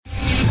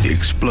The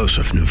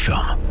explosive new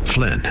film,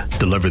 Flynn,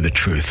 deliver the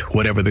truth,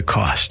 whatever the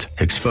cost,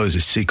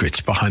 exposes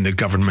secrets behind the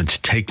government's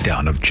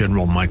takedown of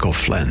General Michael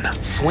Flynn.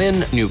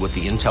 Flynn knew what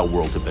the intel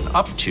world had been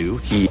up to.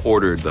 He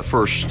ordered the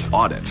first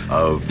audit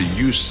of the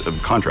use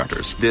of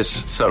contractors.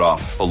 This set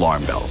off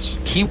alarm bells.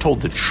 He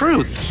told the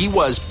truth. He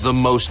was the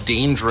most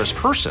dangerous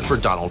person for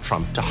Donald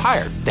Trump to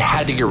hire. They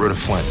had to get rid of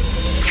Flynn.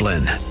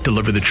 Flynn,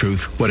 deliver the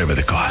truth, whatever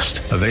the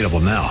cost. Available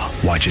now.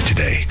 Watch it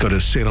today. Go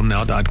to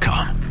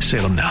salemnow.com.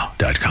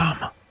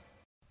 salemnow.com.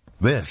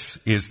 This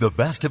is the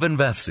Best of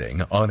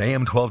Investing on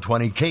AM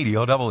 1220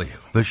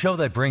 KDOW, the show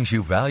that brings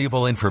you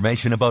valuable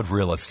information about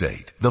real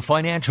estate, the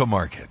financial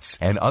markets,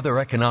 and other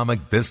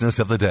economic business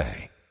of the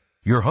day.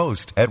 Your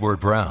host, Edward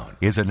Brown,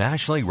 is a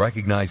nationally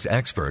recognized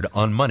expert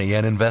on money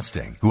and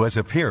investing who has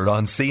appeared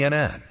on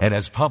CNN and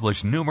has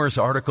published numerous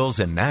articles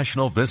in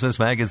national business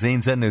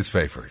magazines and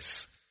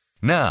newspapers.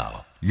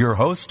 Now, your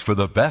host for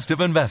the Best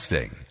of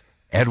Investing,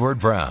 Edward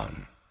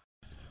Brown.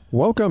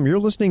 Welcome. You're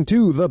listening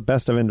to The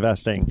Best of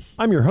Investing.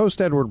 I'm your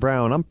host, Edward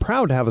Brown. I'm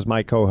proud to have as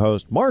my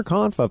co-host Mark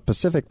Hanf of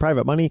Pacific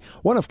Private Money,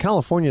 one of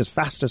California's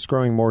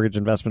fastest-growing mortgage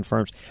investment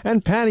firms,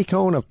 and Patty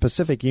Cohn of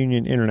Pacific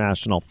Union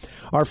International.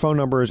 Our phone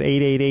number is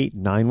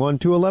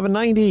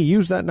 888-912-1190.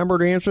 Use that number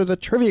to answer the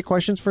trivia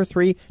questions for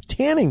 3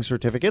 tanning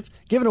certificates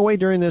given away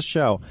during this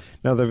show.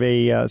 Now,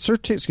 the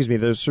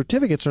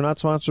certificates are not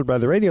sponsored by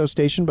the radio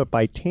station, but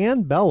by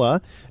Tan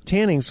Bella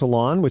Tanning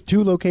Salon with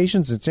 2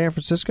 locations in San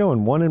Francisco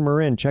and 1 in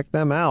Marin. Check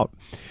them out.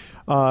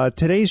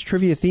 Today's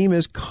trivia theme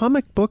is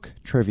comic book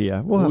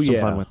trivia. We'll have some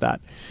fun with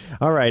that.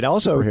 All right.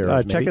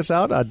 Also, check us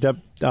out on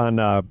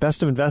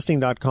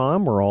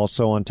bestofinvesting.com. We're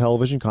also on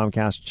television,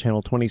 Comcast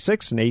Channel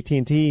 26 and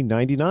AT&T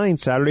 99,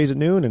 Saturdays at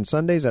noon and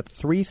Sundays at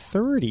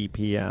 3:30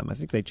 p.m. I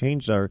think they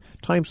changed our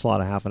time slot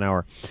a half an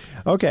hour.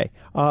 Okay.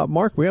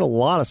 Mark, we had a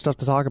lot of stuff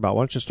to talk about.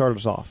 Why don't you start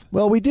us off?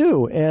 Well, we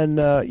do. And,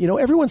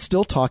 everyone's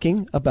still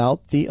talking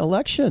about the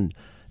election.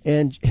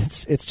 And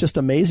it's just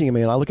amazing. I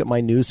mean, I look at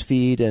my news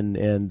feed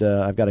and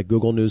I've got a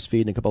Google news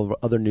feed and a couple of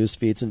other news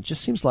feeds, and it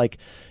just seems like,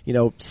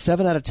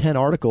 7 out of 10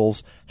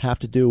 articles have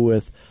to do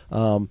with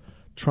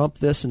Trump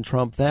this and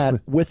Trump that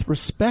with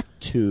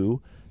respect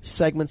to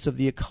segments of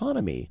the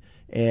economy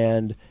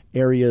and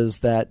areas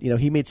that,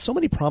 he made so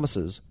many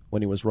promises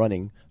when he was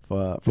running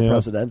for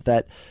president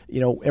that,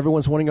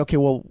 everyone's wondering, okay,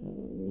 well,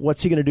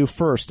 what's he going to do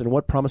first and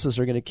what promises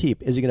are going to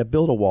keep? Is he going to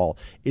build a wall?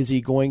 Is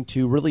he going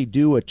to really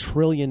do $1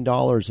 trillion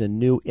in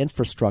new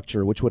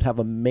infrastructure, which would have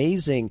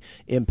amazing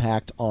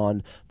impact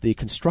on the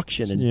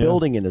construction and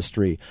building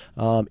industry?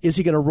 Is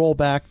he going to roll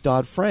back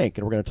Dodd-Frank?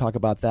 And we're going to talk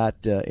about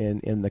that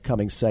in the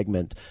coming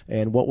segment.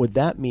 And what would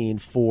that mean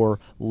for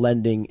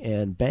lending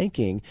and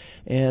banking?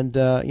 And,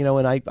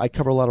 and I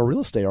cover a lot of real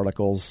estate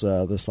articles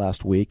this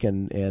last week,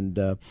 and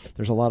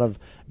there's a lot of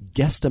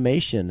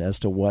guesstimation as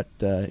to what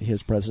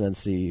his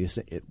presidency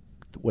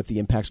what the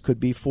impacts could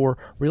be for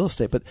real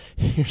estate. But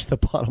here's the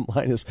bottom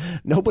line is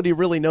nobody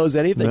really knows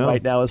anything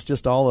right now. It's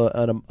just all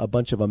a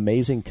bunch of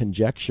amazing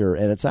conjecture,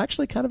 and it's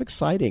actually kind of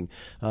exciting.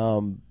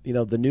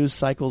 The news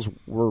cycles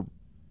were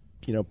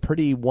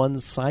pretty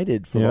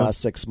one-sided for the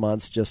last 6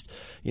 months, just,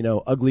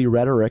 ugly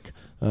rhetoric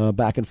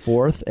back and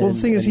forth. Well,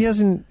 the thing is, he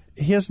hasn't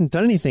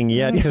done anything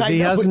yet because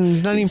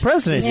he's not even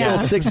president. He's still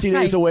 60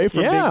 days away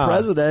from being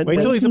president. Wait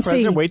till he's a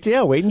president. Wait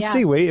and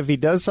see. Wait, if he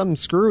does something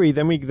screwy,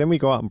 then we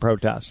go out and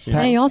protest.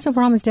 And he also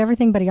promised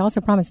everything, but he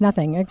also promised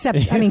nothing,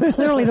 except,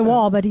 clearly the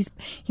wall, but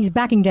he's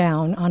backing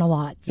down on a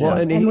lot.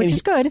 So, which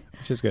is good.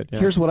 Which is good. Yeah.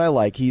 Here's what I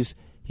like. He's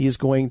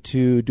going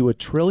to do $1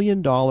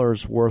 trillion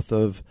worth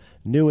of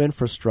new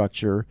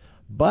infrastructure,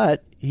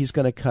 but he's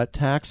going to cut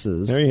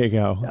taxes. There you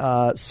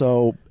go.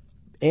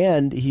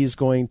 And he's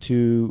going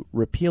to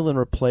repeal and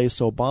replace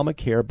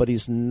Obamacare, but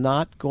he's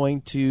not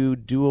going to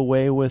do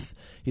away with.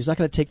 He's not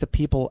going to take the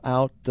people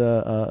out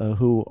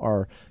who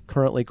are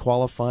currently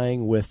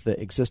qualifying with the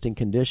existing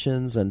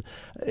conditions, and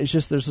it's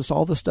just there's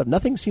all this stuff.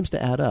 Nothing seems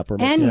to add up.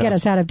 And get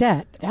us out of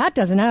debt. That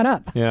doesn't add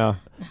up. Yeah.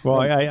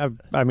 Well,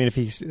 I mean, if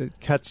he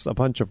cuts a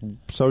bunch of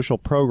social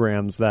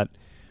programs that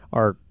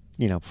are,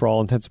 for all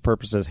intents and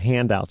purposes,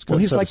 handouts. Well,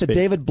 he's like the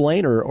David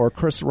Blaine or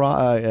Chris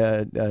Rock.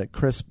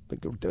 Chris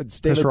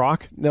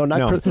Rock? No,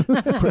 not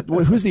Chris.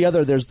 Who's the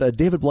other? There's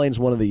David Blaine's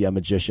one of the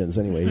magicians.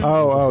 Anyway.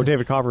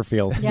 David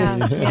Copperfield.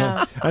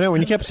 Yeah. I know.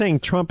 When you kept saying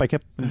Trump, I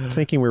kept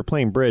thinking we were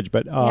playing bridge.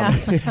 But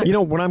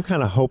what I'm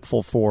kind of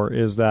hopeful for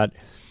is that,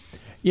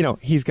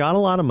 he's got a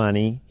lot of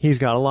money. He's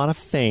got a lot of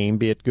fame,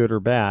 be it good or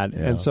bad.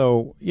 Yeah. And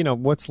so,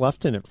 what's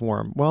left in it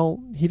for him?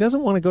 Well, he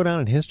doesn't want to go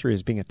down in history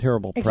as being a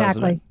terrible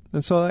president.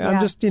 And so I'm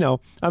just,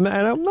 I'm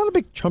not a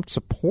big Trump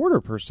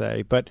supporter per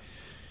se, but,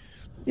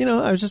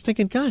 I was just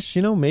thinking, gosh,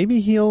 maybe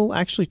he'll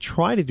actually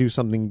try to do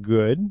something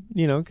good,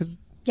 because.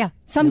 Yeah,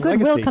 some good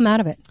will come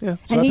out of it. Yeah.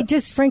 And he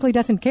just frankly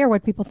doesn't care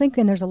what people think,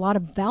 and there's a lot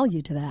of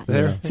value to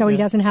that. So he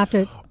doesn't have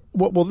to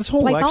Well, this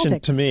whole election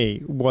politics. to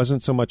me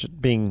wasn't so much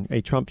being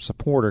a Trump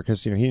supporter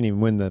because he didn't even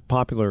win the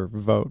popular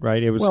vote,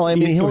 right? It was. Well, I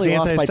mean, he only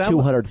lost by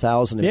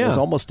 200,000. It was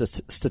almost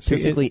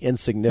statistically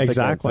insignificant.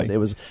 Exactly. It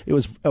was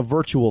a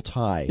virtual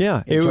tie.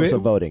 Yeah, in terms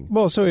of voting.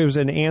 Well, so it was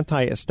an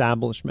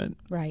anti-establishment,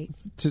 right?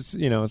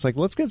 It's like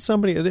let's get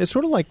somebody. It's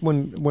sort of like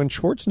when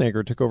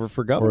Schwarzenegger took over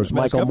for governor. Or as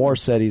Michael Moore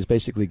said, he's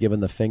basically given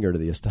the finger to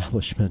the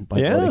establishment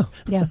by voting.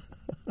 Yeah,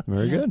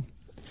 very good.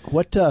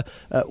 What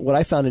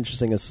I found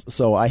interesting is,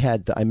 so I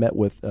met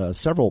with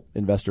several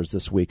investors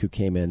this week who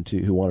came in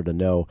who wanted to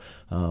know,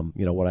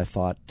 what I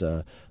thought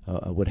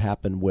would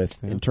happen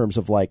in terms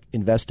of like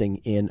investing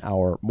in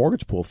our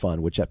mortgage pool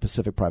fund, which at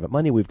Pacific Private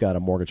Money we've got a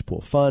mortgage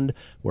pool fund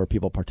where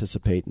people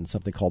participate in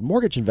something called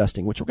mortgage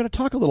investing, which we're going to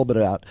talk a little bit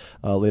about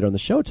later in the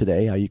show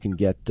today. How you can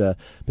get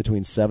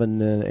between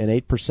 7 and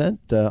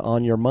 8%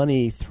 on your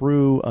money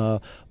through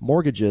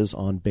mortgages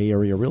on Bay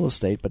Area real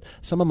estate. But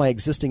some of my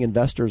existing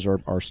investors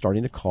are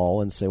starting to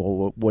call and say,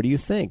 well, what do you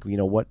think?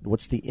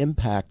 What's the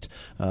impact?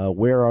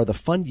 Where are the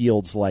fund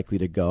yields likely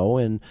to go?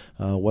 And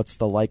what's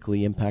the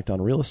likely impact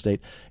on real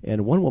estate?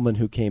 And one woman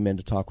who came in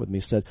to talk with me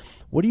said,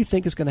 what do you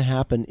think is going to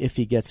happen if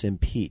he gets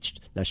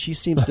impeached? Now, she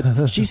seems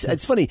to,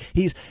 it's funny,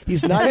 he's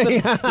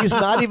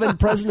not even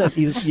president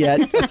yet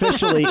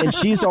officially, and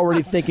she's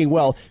already thinking,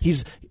 well,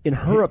 he's, in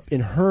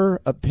her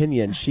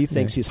opinion, she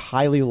thinks he's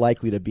highly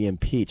likely to be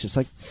impeached. It's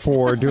like,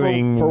 for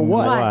doing for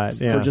what?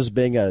 Yeah. For just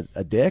being a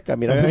dick? I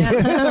mean,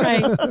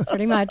 right,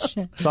 pretty much.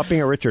 Stop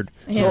being a Richard.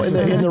 So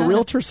in the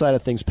realtor side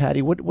of things,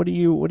 Patty, what do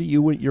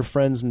you, your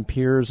friends and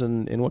peers,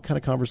 and what kind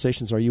of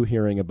conversations are you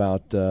hearing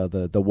about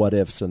the what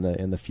ifs and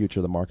the future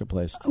of the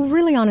marketplace?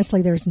 Really,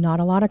 honestly, there's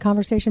not a lot of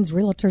conversations.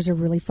 Realtors are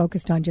really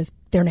focused on just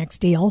their next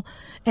deal,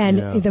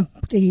 and I mean,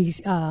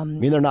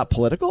 they're not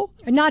political?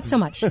 Not so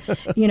much,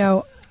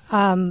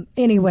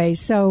 Anyway,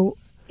 so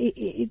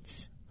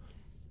it's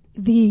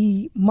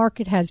the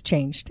market has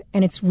changed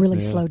and it's really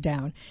slowed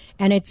down,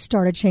 and it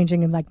started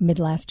changing in like mid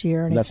last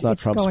year, and that's not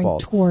it's Trump's going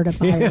fault. Toward a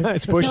buyer.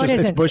 It's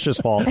Bush's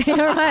fault.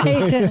 Right.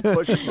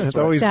 It's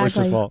always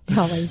exactly. Bush's fault.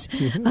 Always.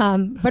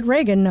 But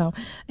Reagan, no.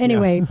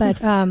 Anyway,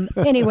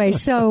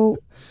 so.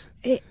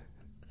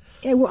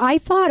 I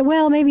thought,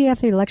 well, maybe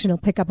after the election it'll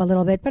pick up a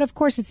little bit, but of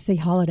course it's the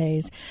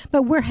holidays.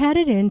 But we're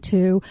headed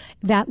into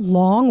that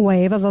long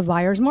wave of a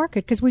buyer's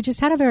market because we just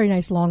had a very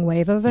nice long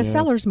wave of a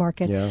seller's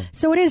market. Yeah.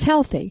 So it is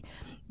healthy.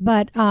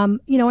 But, and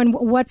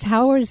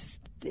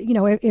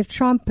if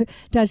Trump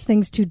does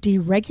things to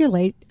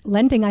deregulate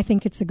lending, I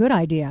think it's a good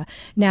idea.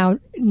 Now,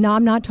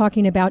 I'm not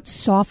talking about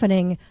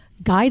softening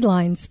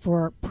guidelines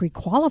for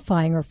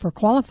pre-qualifying or for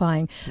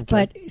qualifying,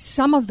 but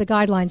some of the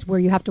guidelines where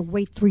you have to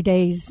wait 3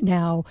 days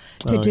now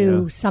to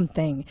do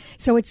something.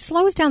 So it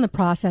slows down the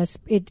process.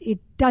 It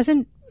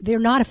doesn't, they're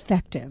not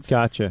effective.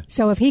 Gotcha.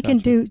 So if he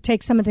can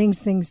take some of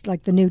things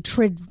like the new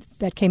TRID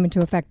that came into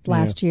effect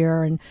last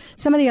year and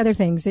some of the other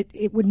things,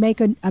 it would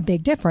make a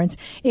big difference.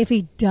 If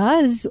he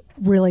does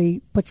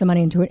really put some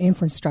money into an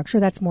infrastructure,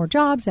 that's more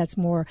jobs, that's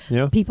more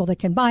people that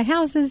can buy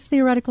houses,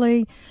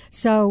 theoretically.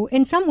 So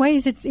in some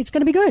ways, it's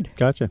going to be good.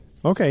 Gotcha.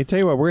 Okay, tell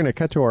you what, we're going to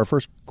cut to our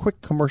first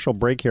quick commercial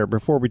break here.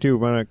 Before we do,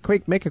 we want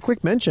to make a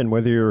quick mention.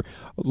 Whether you're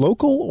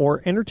local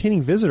or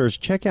entertaining visitors,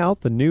 check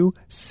out the new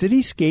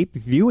Cityscape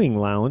Viewing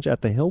Lounge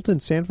at the Hilton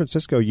San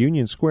Francisco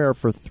Union Square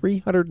for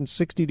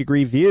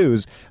 360-degree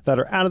views that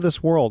are out of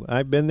this world.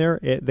 I've been there.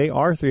 They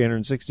are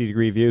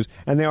 360-degree views,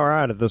 and they are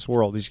out of this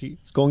world.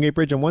 Golden Gate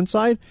Bridge on one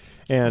side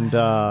and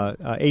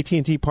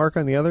AT&T Park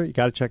on the other. You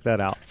got to check that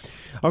out.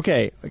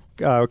 Okay,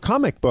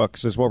 comic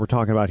books is what we're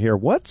talking about here.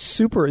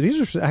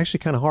 These are actually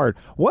kind of hard.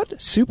 What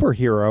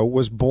superhero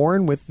was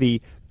born with the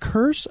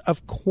Curse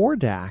of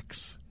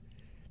Kordax?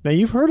 Now,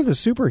 you've heard of the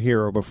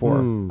superhero before.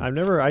 I've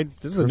never.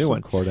 This is a new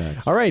one.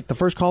 Kordax. All right, the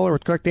first caller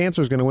with the correct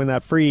answer is going to win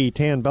that free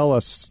Tan Bella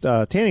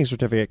tanning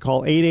certificate.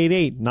 Call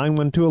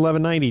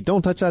 888-912-1190.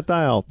 Don't touch that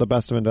dial. The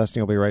Best of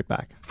Investing will be right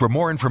back. For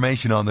more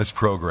information on this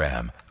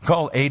program,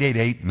 call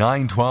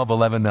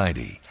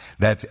 888-912-1190.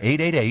 That's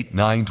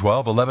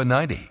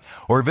 888-912-1190.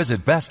 Or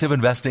visit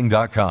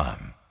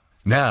bestofinvesting.com.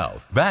 Now,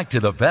 back to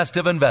the Best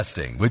of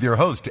Investing with your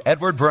host,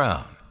 Edward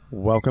Brown.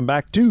 Welcome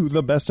back to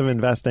the Best of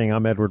Investing.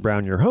 I'm Edward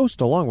Brown, your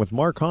host, along with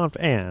Mark Hanf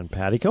and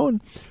Patty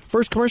Cohen.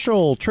 First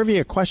commercial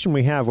trivia question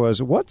we have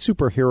was, what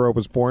superhero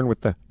was born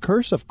with the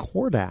Curse of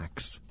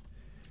Kordax?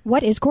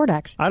 What is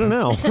Kordax? I don't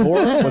know. Thor?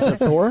 Was it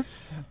Thor?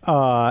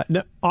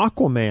 No,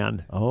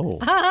 Aquaman. Oh.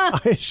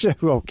 I said,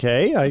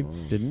 okay, I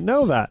didn't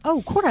know that.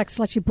 Oh, Kordax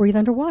lets you breathe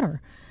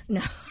underwater.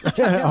 No.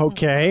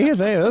 Okay,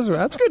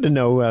 that's good to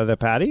know, the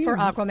Patty. For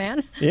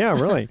Aquaman. Yeah,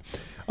 really.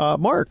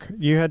 Mark,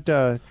 you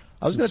had...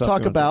 I was going to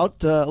talk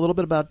about a little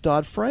bit about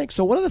Dodd-Frank.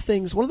 So one of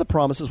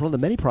the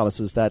many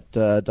promises that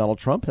Donald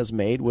Trump has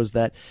made was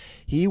that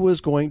he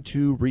was going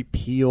to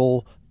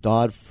repeal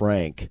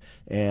Dodd-Frank.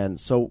 And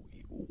so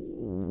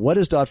what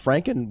is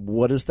Dodd-Frank and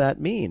what does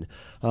that mean?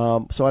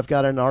 So I've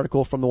got an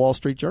article from the Wall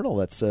Street Journal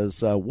that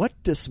says, what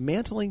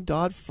dismantling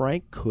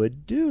Dodd-Frank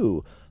could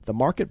do. The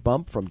market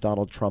bump from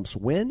Donald Trump's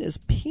win is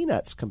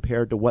peanuts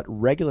compared to what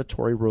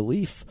regulatory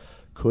relief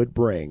could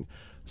bring.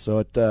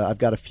 So I've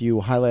got a few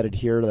highlighted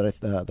here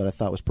that I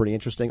thought was pretty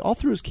interesting. All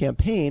through his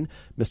campaign,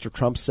 Mr.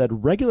 Trump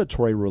said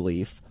regulatory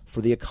relief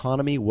for the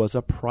economy was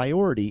a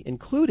priority,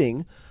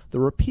 including the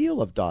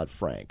repeal of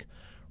Dodd-Frank.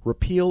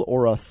 Repeal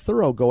or a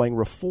thoroughgoing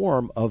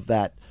reform of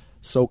that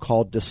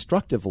so-called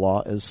destructive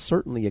law is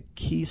certainly a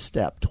key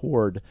step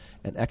toward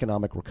an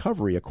economic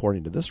recovery,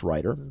 according to this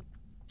writer.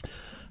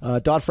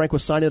 Dodd-Frank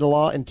was signed into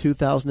law in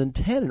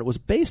 2010, and it was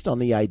based on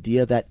the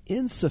idea that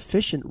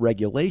insufficient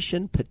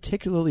regulation,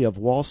 particularly of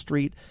Wall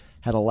Street,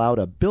 had allowed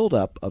a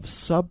buildup of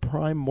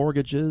subprime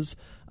mortgages,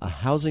 a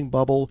housing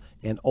bubble,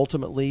 and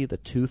ultimately the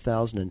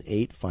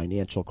 2008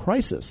 financial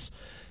crisis.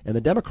 And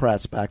the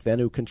Democrats back then,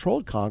 who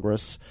controlled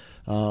Congress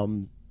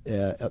after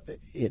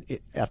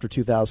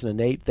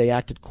 2008, they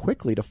acted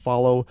quickly to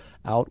follow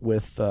out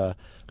with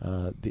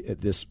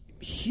this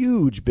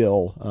huge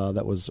bill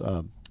that was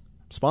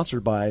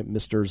sponsored by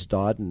Misters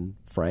Dodd and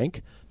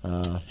Frank,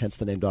 hence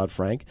the name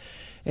Dodd-Frank,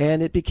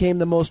 and it became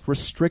the most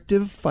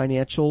restrictive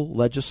financial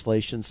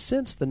legislation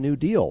since the New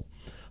Deal.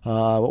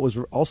 What was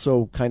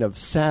also kind of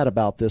sad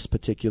about this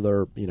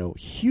particular,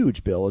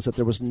 huge bill is that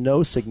there was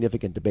no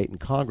significant debate in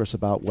Congress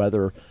about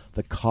whether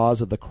the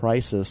cause of the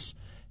crisis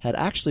had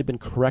actually been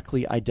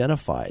correctly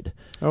identified.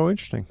 Oh,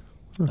 interesting.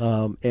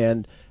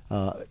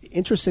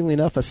 Interestingly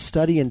enough, a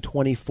study in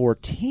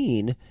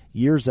 2014,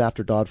 years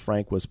after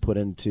Dodd-Frank was put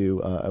into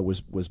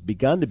was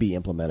begun to be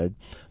implemented,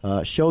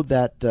 showed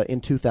that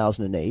in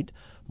 2008,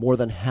 more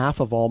than half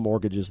of all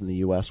mortgages in the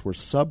U.S. were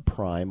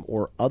subprime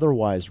or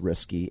otherwise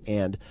risky,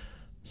 and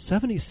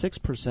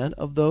 76%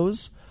 of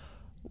those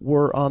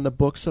were on the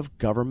books of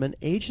government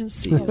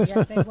agencies. Oh,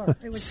 yeah, they were.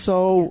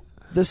 So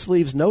this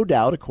leaves no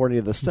doubt, according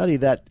to the study,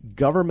 that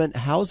government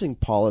housing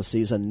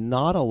policies and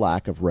not a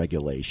lack of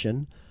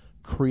regulation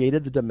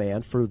created the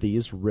demand for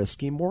these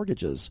risky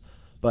mortgages.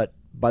 But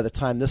by the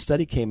time this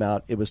study came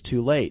out, it was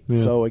too late. Yeah.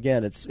 So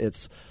again, it's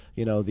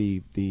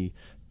the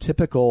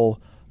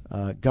typical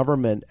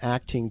government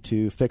acting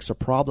to fix a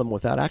problem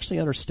without actually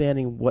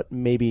understanding what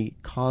maybe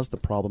caused the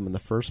problem in the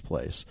first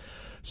place.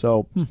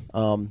 So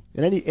in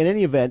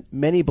any event,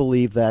 many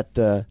believe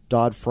that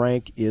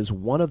Dodd-Frank is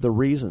one of the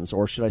reasons,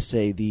 or should I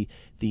say the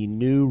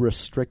new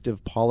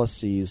restrictive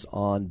policies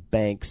on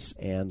banks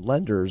and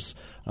lenders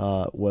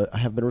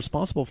have been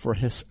responsible for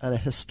a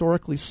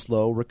historically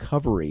slow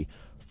recovery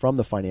from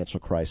the financial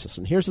crisis.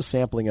 And here's a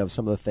sampling of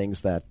some of the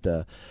things that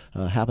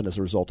happened as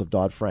a result of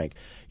Dodd-Frank.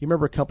 You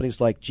remember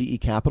companies like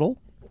GE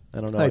Capital? I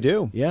don't know. I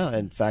do. Yeah,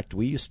 in fact,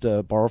 we used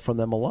to borrow from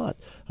them a lot.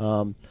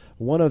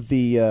 One of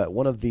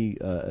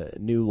the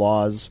new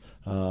laws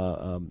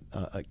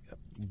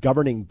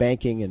governing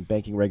banking and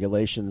banking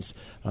regulations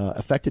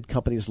affected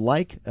companies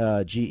like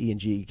GE and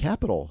GE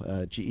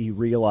Capital. GE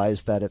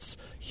realized that its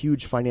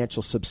huge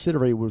financial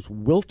subsidiary was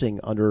wilting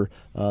under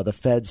the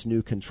Fed's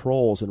new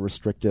controls and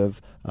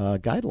restrictive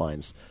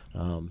guidelines.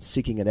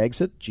 Seeking an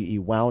exit, GE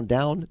wound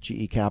down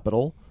GE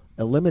Capital,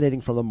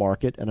 eliminating from the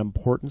market an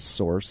important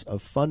source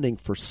of funding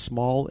for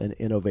small and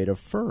innovative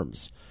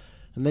firms.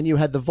 And then you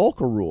had the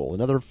Volcker Rule,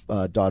 another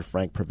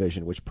Dodd-Frank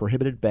provision, which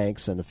prohibited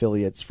banks and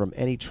affiliates from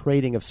any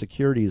trading of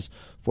securities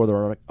for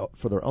their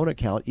own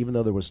account, even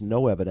though there was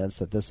no evidence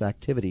that this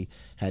activity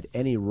had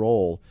any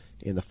role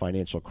in the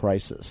financial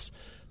crisis.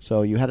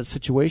 So you had a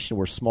situation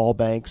where small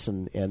banks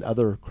and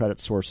other credit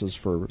sources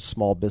for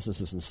small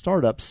businesses and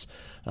startups,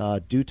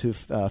 due to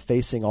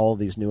facing all of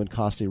these new and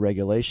costly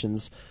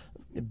regulations,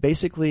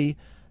 basically,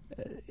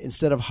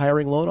 instead of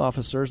hiring loan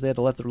officers, they had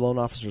to let their loan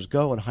officers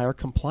go and hire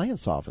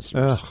compliance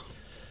officers. Ugh.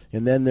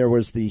 And then there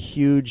was the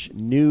huge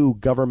new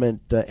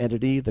government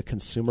entity, the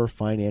Consumer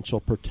Financial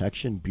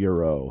Protection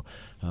Bureau,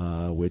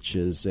 which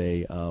is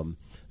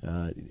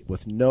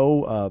with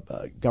no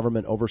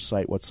government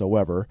oversight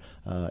whatsoever,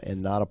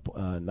 and not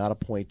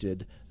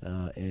appointed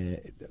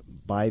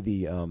by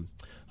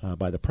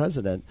the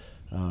president,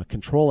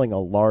 controlling a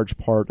large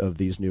part of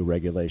these new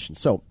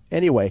regulations. So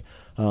anyway,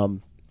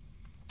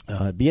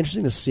 it'd be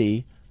interesting to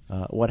see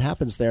what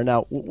happens there.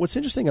 Now, what's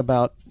interesting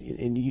about,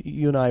 and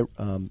you and I,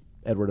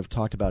 Edward, have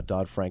talked about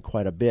Dodd-Frank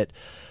quite a bit.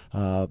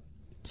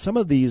 Some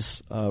of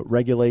these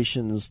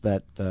regulations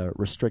that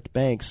restrict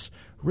banks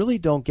really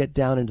don't get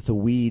down into the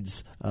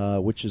weeds,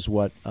 which is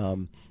what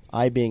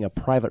I, being a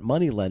private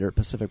money lender at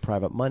Pacific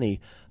Private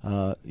Money,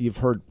 you've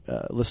heard,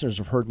 listeners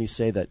have heard me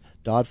say that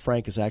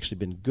Dodd-Frank has actually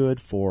been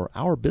good for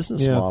our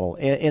business model.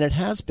 And it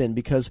has been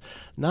because,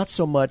 not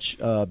so much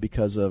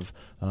because of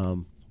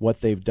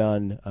what they've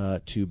done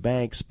to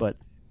banks, but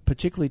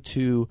particularly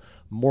to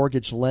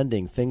mortgage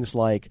lending. Things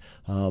like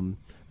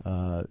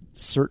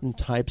certain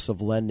types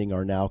of lending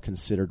are now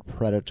considered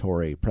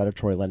predatory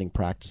lending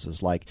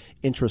practices, like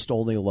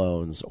interest-only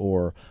loans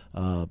or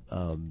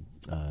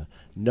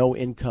no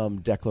income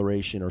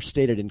declaration or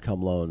stated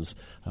income loans.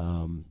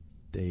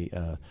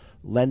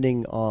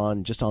 Lending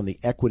on the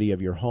equity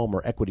of your home,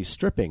 or equity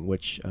stripping,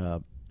 which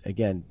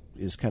again,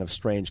 is kind of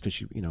strange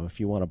because if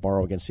you want to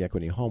borrow against the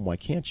equity of a home, why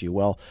can't you?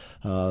 Well,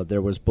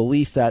 there was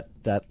belief that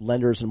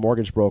lenders and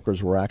mortgage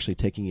brokers were actually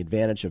taking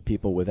advantage of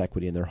people with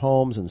equity in their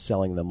homes and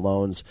selling them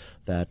loans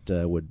that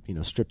would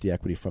strip the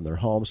equity from their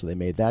home. So they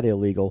made that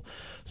illegal.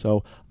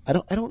 So I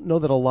don't know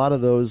that a lot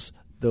of those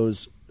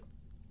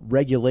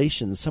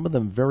regulations, some of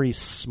them very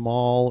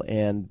small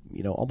and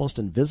almost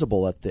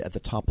invisible at the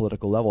top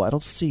political level, I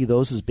don't see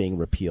those as being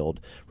repealed.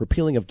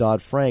 Repealing of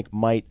Dodd-Frank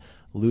might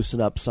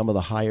loosen up some of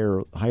the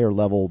higher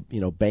level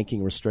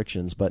banking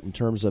restrictions, but in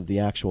terms of the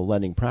actual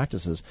lending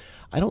practices,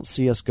 I don't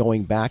see us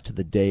going back to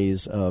the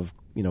days of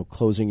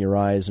closing your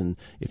eyes, and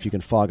if you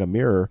can fog a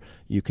mirror,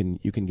 you can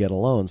get a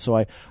loan. So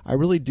I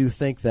really do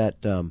think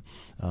that, and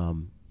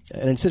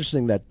it's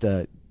interesting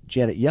that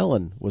Janet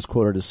Yellen was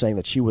quoted as saying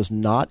that she was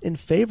not in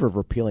favor of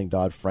repealing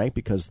Dodd-Frank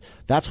because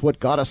that's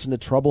what got us into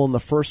trouble in the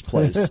first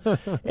place.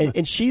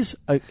 and she's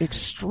an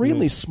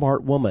extremely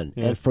smart woman.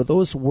 Yeah. And for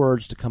those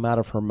words to come out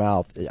of her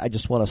mouth, I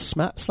just want to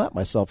slap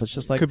myself. It's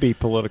just like... Could be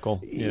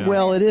political. Yeah.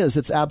 Well, it is.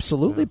 It's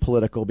absolutely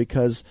political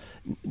because,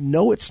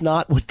 no, it's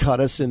not what got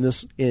us in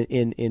this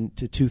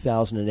into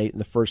 2008 in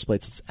the first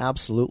place. It's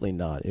absolutely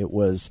not. It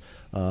was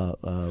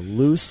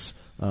loose.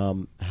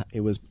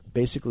 It was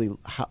basically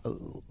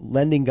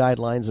lending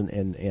guidelines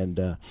and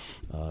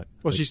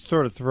well, she's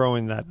sort of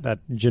throwing that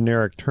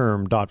generic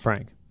term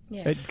Dodd-Frank.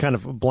 Yeah. It kind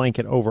of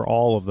blanket over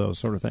all of those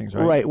sort of things,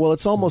 right? Right. Well,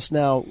 it's almost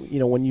now,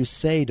 when you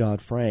say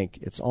Dodd-Frank,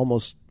 it's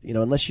almost,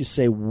 unless you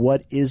say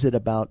what is it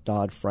about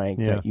Dodd-Frank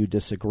that you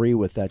disagree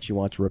with that you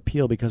want to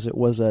repeal, because it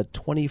was a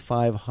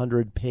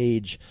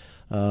 2,500-page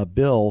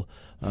bill,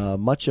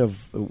 much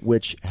of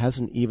which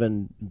hasn't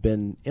even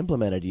been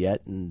implemented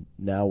yet, and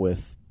now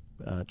with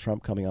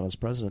Trump coming on as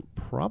president,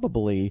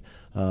 probably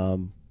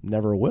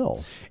never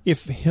will.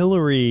 If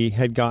Hillary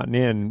had gotten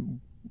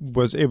in,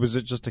 was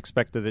it just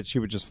expected that she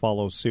would just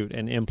follow suit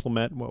and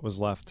implement what was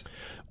left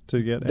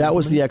to get? That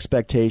was the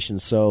expectation.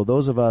 So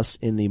those of us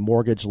in the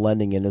mortgage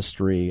lending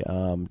industry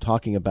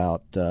talking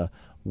about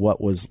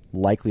what was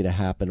likely to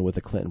happen with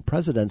the Clinton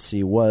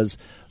presidency was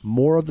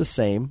more of the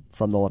same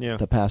from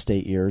the past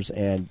 8 years.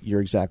 And you're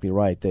exactly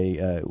right.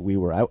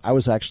 I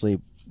was actually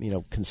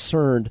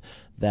concerned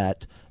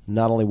that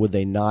not only would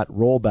they not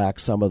roll back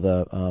some of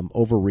the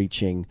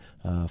overreaching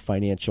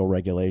financial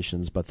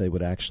regulations, but they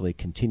would actually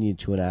continue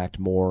to enact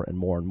more and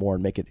more and more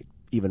and make it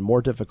even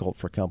more difficult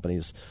for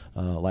companies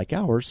like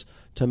ours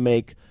to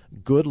make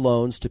good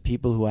loans to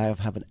people who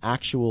have an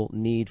actual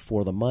need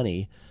for the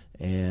money,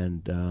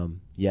 and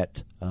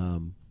yet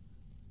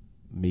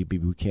maybe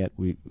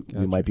we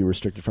might be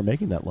restricted from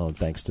making that loan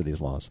thanks to these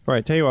laws. All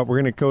right, tell you what,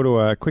 we're going to go to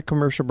a quick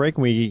commercial break.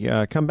 When we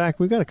come back,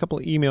 we've got a couple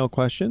of email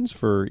questions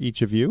for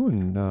each of you,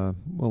 and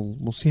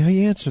we'll see how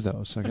you answer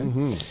those. Okay.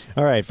 Mm-hmm.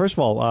 All right, first of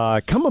all,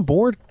 come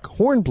aboard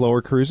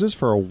Hornblower Cruises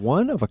for a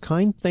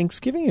one-of-a-kind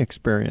Thanksgiving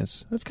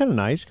experience. That's kind of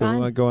nice.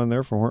 Go on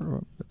there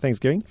for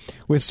Thanksgiving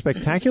with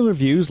spectacular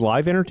views,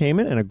 live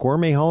entertainment, and a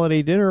gourmet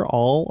holiday dinner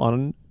all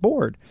on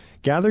board.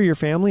 Gather your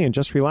family and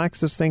just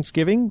relax this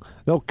Thanksgiving.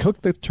 They'll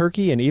cook the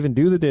turkey and even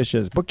do the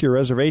dishes. Book your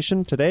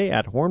reservation today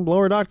at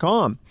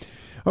hornblower.com.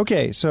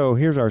 Okay, so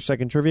here's our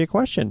second trivia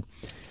question.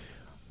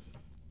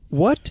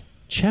 What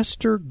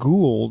Chester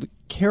Gould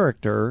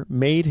character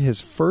made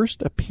his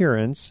first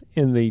appearance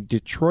in the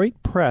Detroit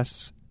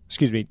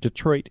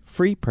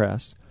Free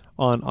Press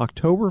on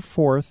October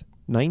 4th,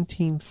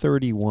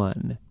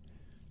 1931?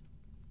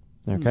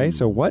 Okay,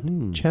 so what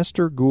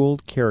Chester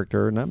Gould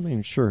character, not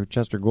even sure who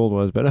Chester Gould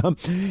was, but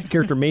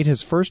character made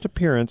his first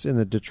appearance in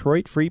the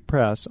Detroit Free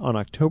Press on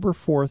October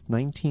 4th,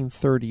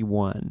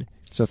 1931.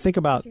 So think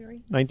about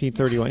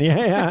 1931.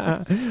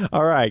 Yeah.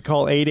 All right,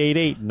 call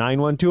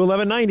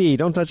 888-912-1190.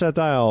 Don't touch that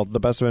dial. The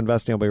Best of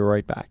Investing. I'll be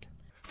right back.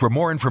 For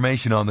more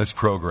information on this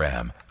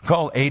program,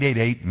 call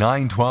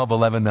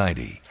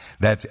 888-912-1190.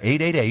 That's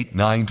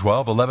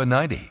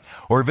 888-912-1190.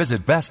 Or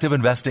visit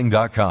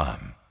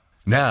bestofinvesting.com.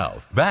 Now,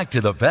 back to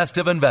the Best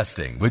of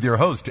Investing with your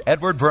host,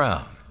 Edward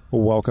Brown.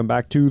 Welcome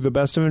back to the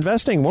Best of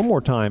Investing. One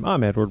more time,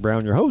 I'm Edward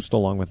Brown, your host,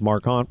 along with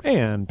Mark Hanf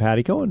and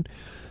Patty Cohen.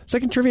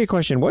 Second trivia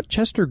question. What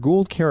Chester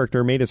Gould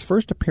character made his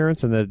first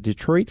appearance in the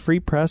Detroit Free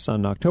Press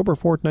on October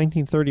 4th,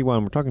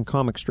 1931? We're talking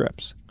comic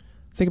strips.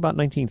 Think about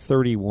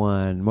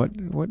 1931. What?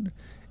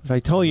 If I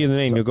tell you the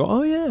name, you'll go,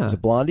 oh, yeah. Is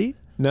it Blondie?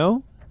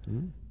 No.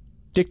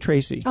 Dick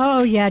Tracy.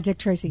 Oh, yeah, Dick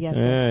Tracy,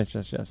 yes.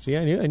 Yes.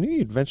 Yeah, I knew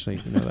you'd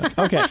eventually know that.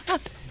 Okay.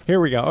 Here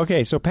we go.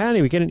 Okay, so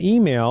Patty, we get an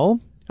email.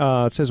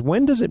 It says,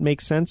 when does it make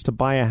sense to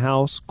buy a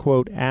house,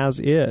 quote, as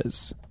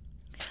is?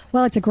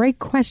 Well, it's a great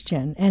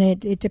question,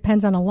 and it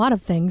depends on a lot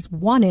of things.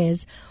 One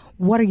is,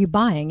 what are you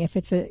buying? If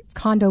it's a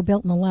condo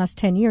built in the last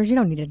 10 years, you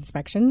don't need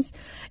inspections.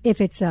 If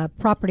it's a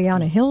property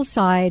on a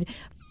hillside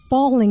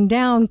falling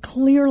down,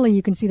 clearly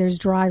you can see there's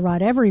dry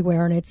rot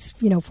everywhere, and it's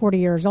 40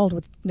 years old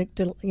with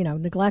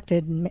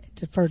neglected and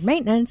deferred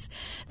maintenance,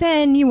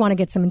 then you want to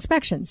get some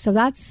inspections. So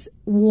that's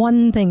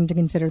one thing to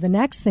consider. The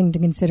next thing to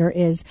consider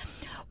is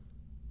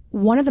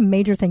one of the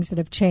major things that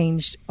have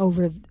changed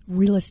over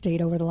real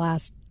estate over the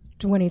last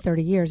 20,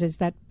 30 years is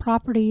that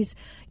properties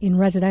in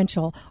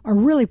residential are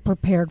really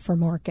prepared for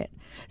market.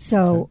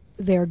 So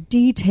they're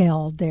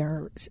detailed,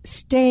 they're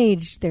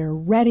staged, they're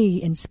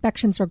ready.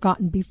 Inspections are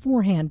gotten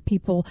beforehand.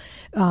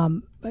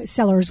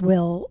 Sellers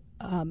will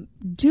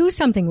do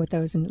something with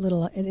those in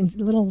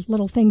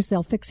little things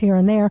they'll fix here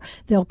and there.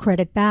 They'll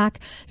credit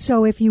back.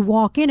 So if you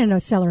walk in and a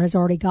seller has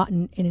already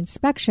gotten an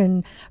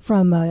inspection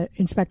from an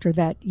inspector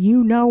that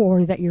you know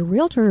or that your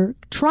realtor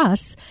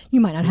trusts,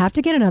 you might not have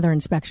to get another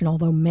inspection,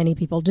 although many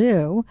people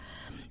do.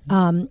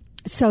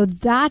 So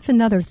that's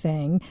another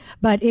thing.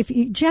 But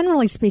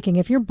generally speaking,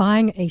 if you're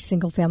buying a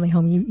single family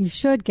home, you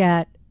should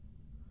get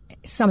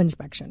some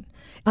inspection,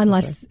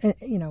 unless,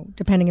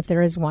 depending if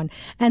there is one.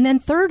 And then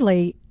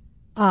thirdly,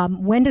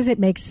 when does it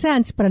make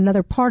sense? But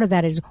another part of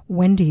that is,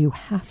 when do you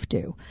have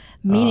to?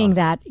 Meaning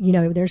that,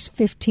 there's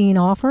 15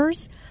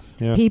 offers.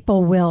 Yeah.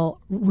 People will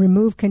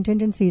remove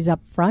contingencies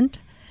up front.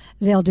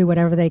 They'll do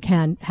whatever they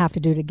have to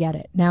do to get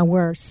it. Now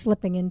we're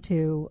slipping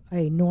into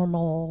a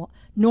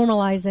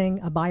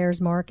normalizing a buyer's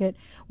market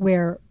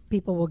where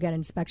people will get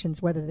inspections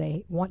whether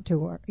they want to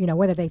or,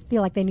 whether they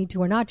feel like they need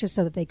to or not, just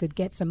so that they could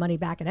get some money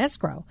back in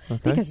escrow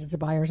because it's a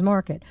buyer's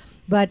market.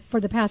 But for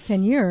the past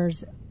 10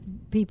 years,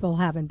 people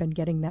haven't been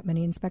getting that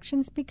many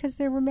inspections because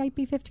there might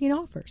be 15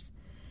 offers.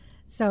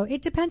 So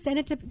it depends.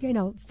 And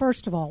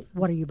first of all,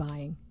 what are you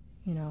buying?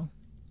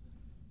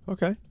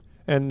 Okay.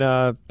 And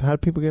how do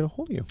people get a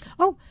hold of you?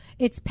 Oh,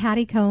 it's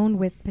Patty Cohn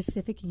with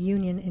Pacific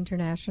Union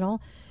International,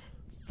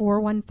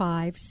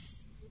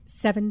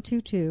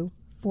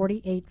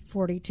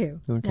 415-722-4842.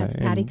 Okay. That's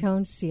Patty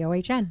Cohn,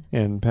 COHN.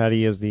 And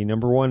Patty is the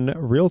number one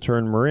realtor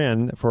in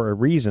Marin for a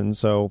reason.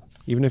 So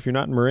even if you're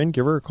not in Marin,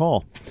 give her a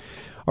call.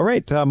 All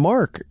right,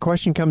 Mark,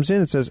 question comes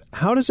in. It says,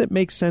 how does it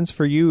make sense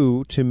for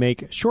you to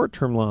make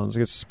short-term loans? I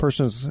guess this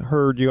person's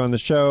heard you on the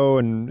show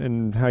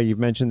and how you've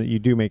mentioned that you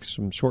do make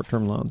some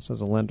short-term loans as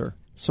a lender.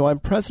 So I'm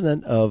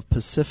president of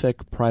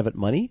Pacific Private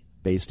Money,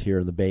 based here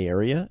in the Bay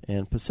Area.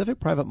 And Pacific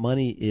Private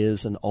Money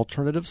is an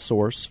alternative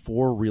source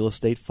for real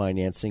estate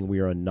financing. We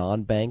are a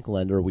non-bank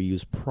lender. We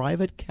use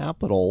private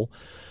capital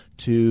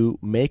to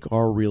make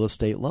our real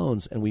estate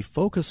loans, and we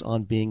focus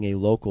on being a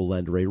local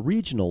lender, a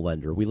regional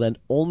lender. We lend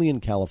only in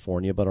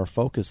California, but our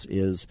focus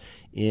is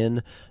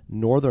in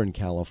Northern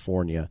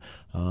California.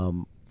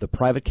 The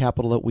private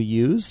capital that we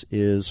use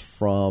is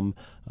from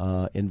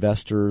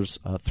investors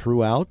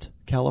throughout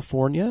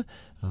California.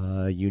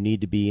 You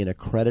need to be an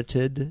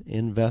accredited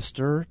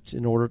investor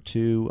in order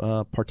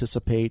to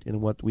participate in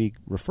what we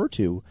refer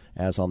to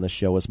as on the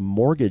show as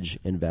mortgage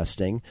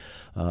investing.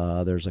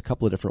 There's a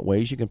couple of different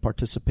ways you can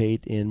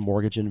participate in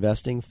mortgage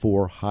investing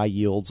for high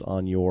yields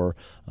on your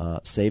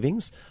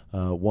savings.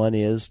 One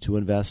is to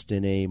invest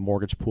in a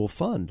mortgage pool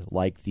fund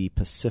like the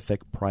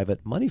Pacific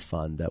Private Money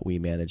Fund that we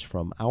manage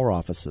from our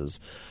offices.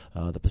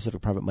 The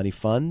Pacific Private Money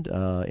Fund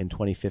in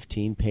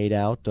 2015 paid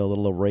out a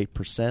little over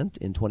 8%.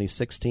 In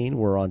 2016,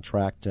 we're on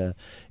track to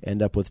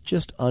end up with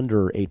just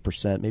under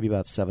 8%, maybe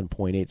about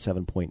 7.8,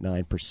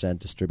 7.9%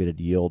 distributed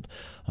yield.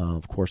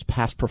 Of course,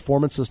 past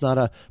performance is not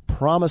a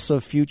promise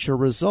of future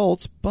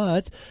results,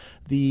 but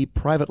the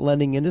private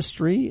lending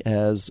industry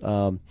has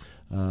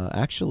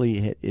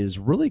actually is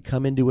really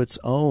come into its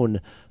own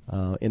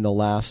in the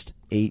last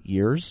 8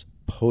 years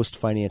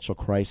post-financial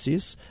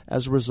crisis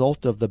as a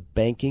result of the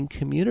banking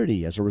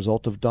community, as a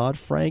result of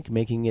Dodd-Frank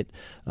making it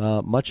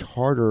much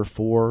harder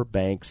for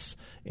banks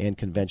and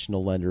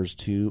conventional lenders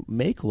to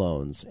make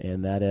loans.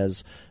 And that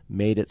has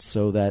made it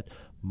so that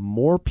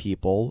more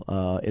people,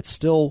 it's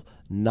still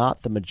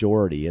not the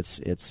majority. It's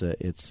a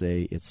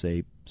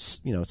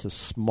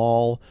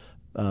small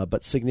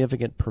but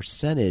significant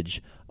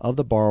percentage of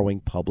the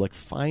borrowing public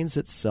finds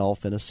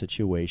itself in a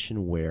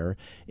situation where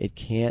it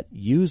can't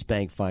use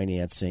bank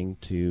financing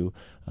to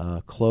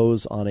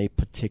close on a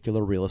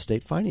particular real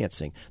estate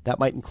financing. That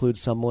might include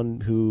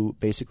someone who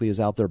basically is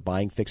out there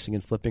buying, fixing,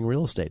 and flipping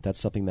real estate. That's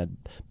something that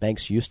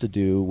banks used to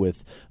do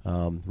with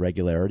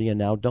regularity and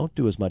now don't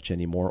do as much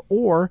anymore.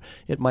 Or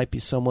it might be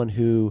someone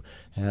who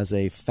has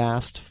a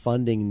fast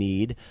funding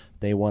need.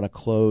 They want to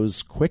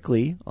close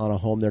quickly on a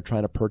home they're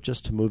trying to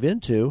purchase to move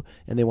into,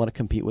 and they want to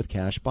compete with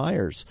cash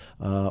buyers.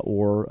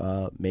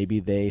 Or maybe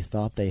they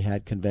thought they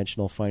had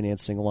conventional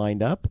financing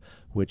lined up,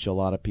 which a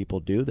lot of people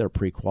do. They're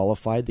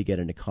pre-qualified. They get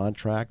into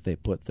contract. They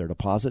put their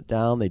deposit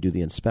down. They do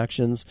the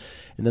inspections.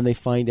 And then they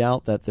find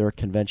out that their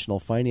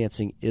conventional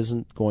financing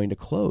isn't going to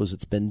close.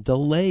 It's been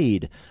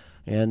delayed.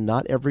 And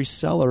not every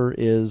seller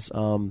is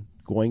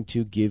going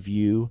to give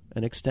you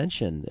an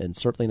extension, and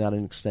certainly not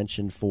an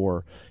extension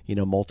for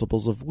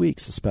multiples of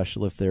weeks,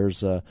 especially if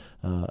there's a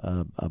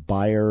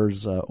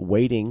buyer's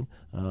waiting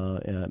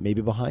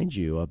maybe behind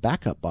you, a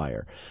backup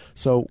buyer.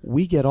 So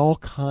we get all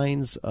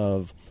kinds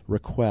of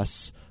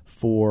requests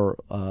for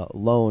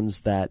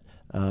loans that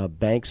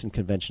banks and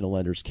conventional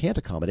lenders can't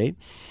accommodate.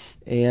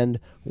 And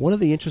one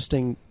of the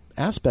interesting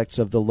aspects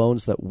of the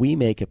loans that we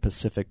make at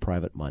Pacific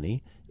Private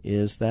Money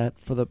is that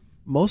for the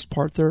most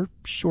part, they're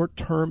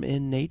short-term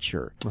in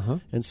nature.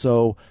 And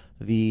so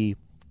the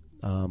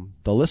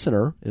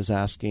listener is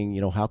asking,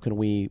 how can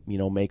we,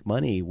 make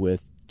money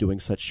with doing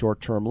such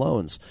short-term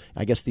loans.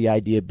 I guess the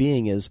idea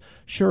being is,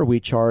 sure, we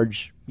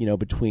charge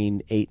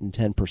between 8 and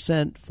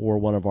 10% for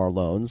one of our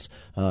loans,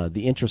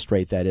 the interest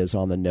rate that is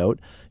on the note.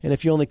 And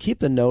if you only keep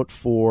the note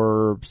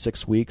for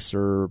 6 weeks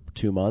or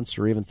 2 months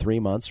or even 3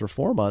 months or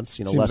 4 months,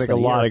 seems less like than a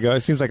lot of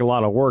it seems like a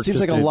lot of work.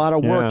 Seems like a lot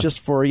of work just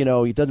for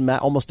it doesn't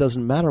almost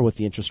doesn't matter what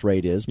the interest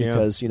rate is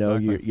because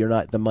exactly. you're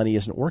not, the money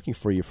isn't working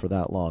for you for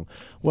that long.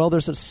 Well,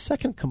 there's a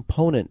second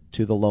component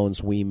to the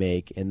loans we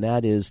make, and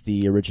that is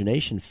the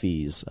origination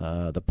fees,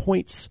 the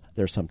points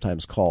they're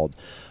sometimes called.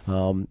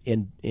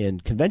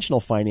 In conventional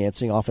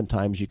financing,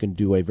 oftentimes you can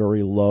do a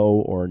very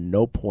low or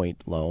no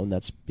point loan.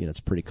 That's it's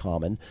pretty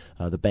common.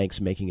 The bank's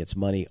making its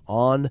money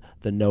on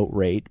the note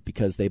rate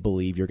because they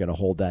believe you're going to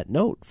hold that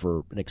note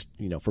for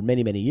for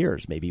many, many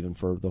years, maybe even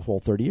for the whole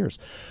 30 years.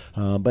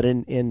 But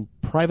in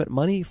private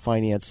money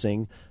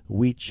financing,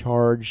 we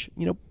charge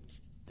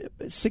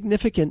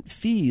significant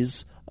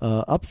fees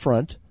up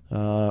front.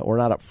 Or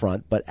not up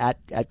front, but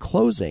at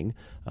closing,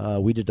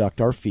 we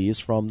deduct our fees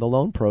from the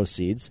loan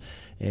proceeds,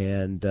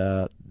 and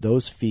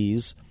those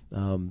fees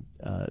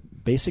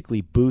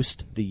basically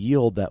boost the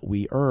yield that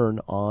we earn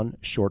on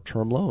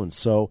short-term loans.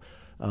 So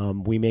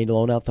we may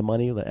loan out the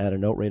money at a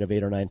note rate of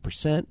 8 or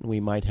 9%.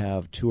 We might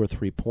have 2 or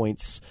 3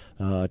 points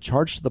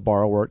charged to the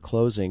borrower at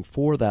closing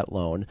for that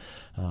loan.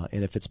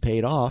 And if it's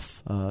paid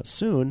off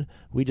soon,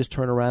 we just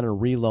turn around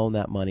and reloan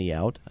that money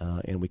out,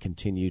 and we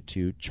continue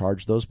to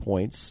charge those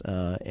points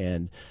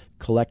and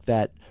collect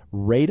that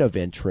rate of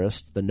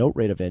interest, the note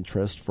rate of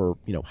interest, for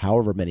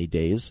however many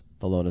days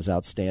the loan is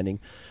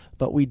outstanding.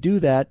 But we do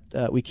that,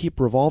 we keep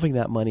revolving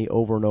that money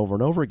over and over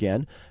and over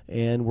again,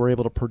 and we're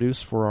able to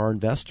produce for our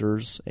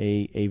investors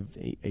a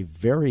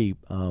very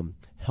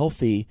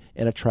healthy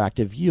and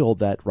attractive yield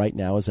that right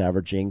now is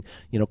averaging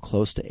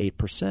close to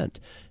 8%.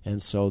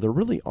 And so there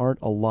really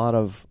aren't a lot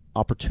of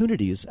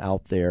opportunities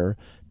out there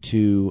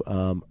to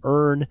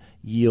earn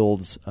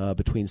yields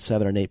between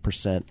 7 and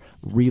 8%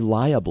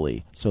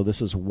 reliably. So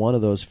this is one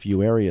of those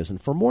few areas.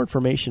 And for more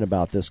information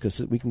about this,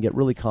 because we can get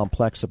really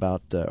complex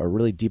about or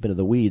really deep into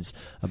the weeds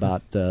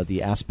about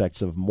the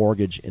aspects of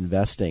mortgage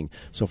investing.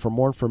 So for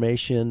more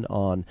information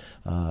on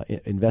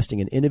investing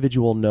in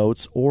individual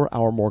notes or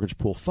our mortgage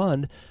pool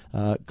fund,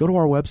 go to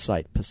our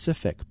website,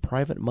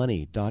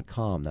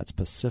 pacificprivatemoney.com. That's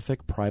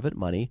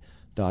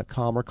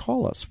pacificprivatemoney.com, or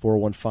call us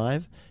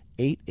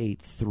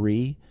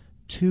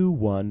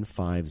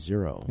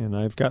 415-883-2150. And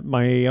I've got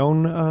my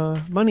own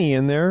money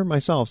in there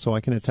myself, so I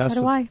can attest.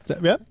 So do I.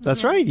 Yep,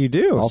 that's right. You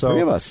do. All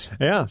three of us.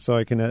 Yeah, so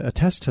I can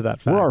attest to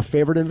that fact. We're our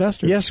favorite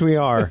investors. Yes, we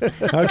are.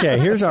 Okay,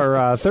 here's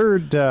our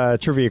third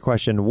trivia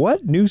question.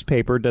 What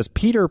newspaper does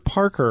Peter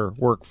Parker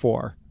work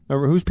for?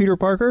 Remember, who's Peter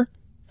Parker?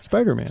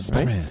 Spider-Man,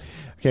 Spider-Man. right?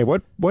 Okay,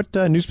 what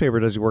newspaper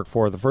does he work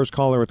for? The first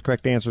caller with the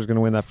correct answer is going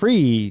to win that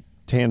free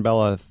Tan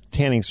Bella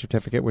tanning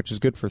certificate, which is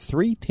good for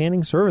 3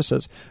 tanning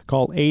services.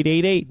 Call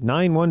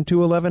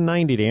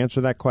 888-912-1190 to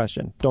answer that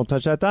question. Don't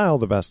touch that dial.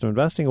 The Best of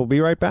Investing will be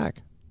right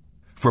back.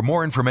 For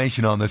more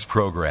information on this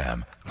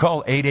program,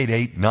 call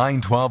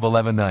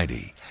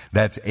 888-912-1190.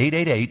 That's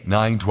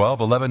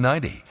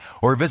 888-912-1190.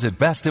 Or visit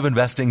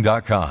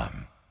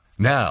bestofinvesting.com.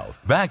 Now,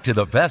 back to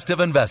the Best of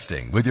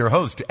Investing with your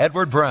host,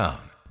 Edward Brown.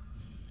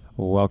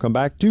 Welcome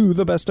back to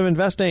the Best of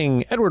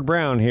Investing. Edward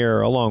Brown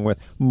here, along with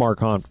Mark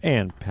Hanf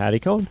and Patty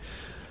Cohn.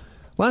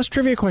 Last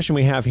trivia question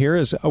we have here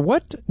is,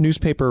 what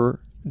newspaper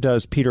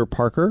does Peter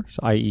Parker,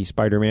 i.e.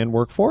 Spider-Man,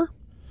 work for? Do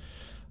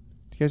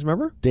you guys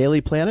remember? Daily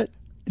Planet?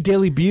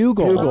 Daily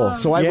Bugle. Bugle.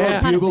 So I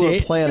wrote Bugle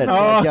or Planet, so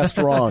I guessed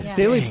wrong. Yeah.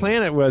 Daily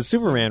Planet was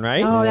Superman,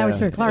 right? Oh, that was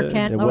Sir Clark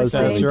Kent. It Lois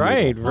was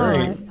Lane.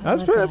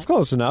 That's right. That's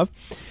close enough.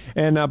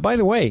 And by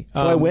the way...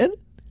 So I win?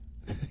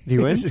 Do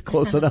you win? This is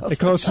close enough.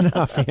 Close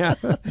enough, yeah.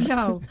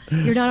 No,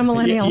 you're not a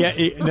millennial.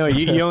 No,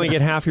 you only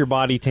get half your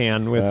body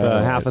tan with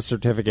half a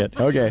certificate.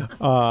 Okay.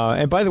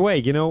 And by the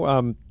way,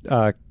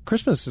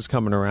 Christmas is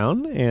coming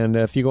around, and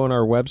if you go on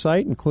our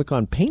website and click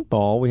on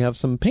paintball, we have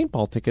some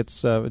paintball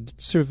tickets,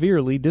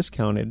 severely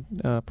discounted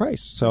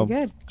price. So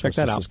Good. check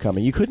that Christmas out. is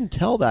coming. You couldn't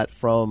tell that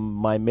from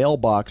my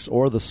mailbox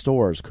or the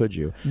stores, could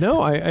you?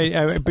 No,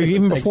 I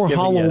even before Thanksgiving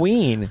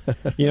Halloween,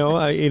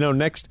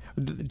 next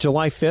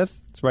July 5th.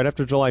 It's right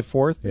after July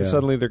 4th. Yeah.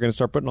 Suddenly they're going to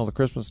start putting all the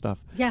Christmas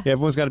stuff. Yeah.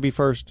 Everyone's got to be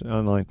first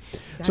online.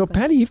 Exactly. So,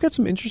 Patty, you've got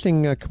some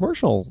interesting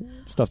commercial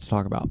stuff to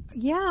talk about.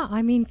 Yeah,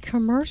 I mean,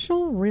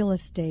 commercial real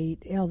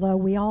estate, although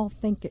we all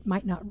think it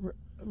might not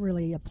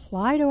really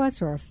apply to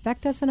us or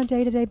affect us on a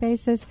day-to-day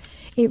basis,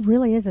 it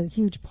really is a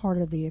huge part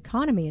of the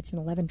economy. It's an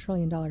 $11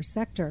 trillion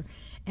sector.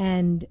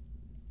 And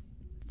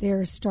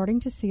they're starting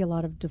to see a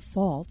lot of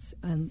defaults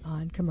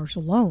on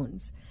commercial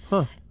loans.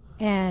 Huh.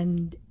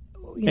 And...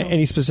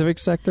 Any specific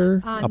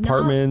sector?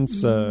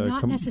 Apartments?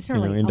 Not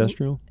necessarily.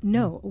 Industrial?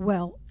 No.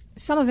 Well,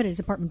 some of it is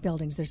apartment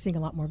buildings. They're seeing a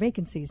lot more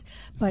vacancies.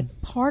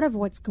 But part of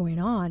what's going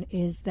on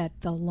is that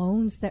the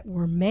loans that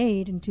were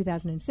made in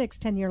 2006,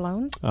 10-year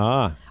loans,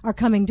 are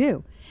coming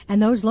due. And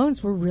those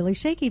loans were really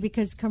shaky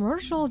because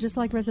commercial, just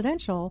like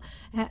residential,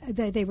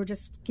 they were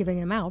just giving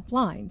them out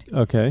blind.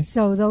 Okay.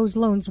 So those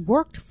loans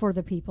worked for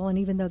the people, and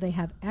even though they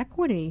have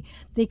equity,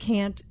 they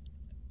can't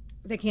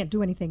They can't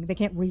do anything. They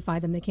can't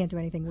refi them. They can't do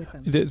anything with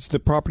them. The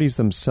properties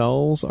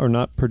themselves are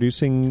not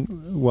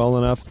producing well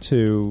enough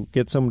to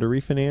get someone to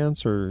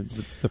refinance, or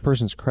the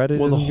person's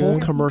credit Well, the isn't whole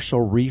good?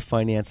 commercial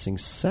refinancing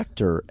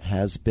sector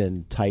has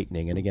been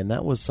tightening. And again,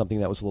 that was something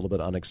that was a little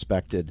bit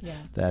unexpected,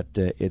 that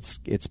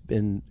it's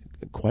been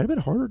quite a bit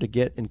harder to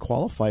get and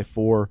qualify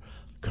for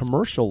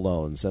commercial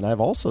loans. And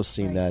I've also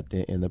seen that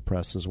in the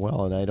press as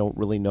well. And I don't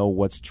really know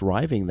what's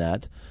driving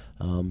that.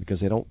 Because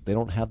they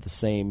don't have the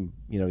same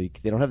they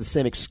don't have the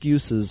same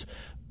excuses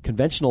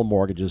conventional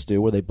mortgages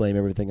do, where they blame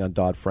everything on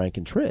Dodd-Frank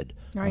and TRID,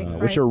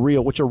 which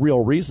are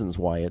real reasons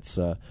why it's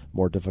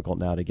more difficult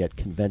now to get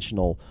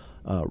conventional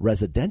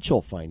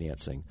residential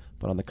financing.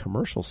 But on the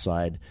commercial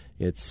side,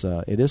 it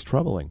is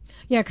troubling.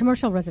 Yeah,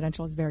 commercial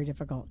residential is very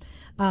difficult.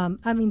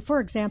 For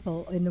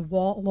example, in the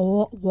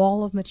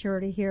wall of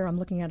maturity here, I'm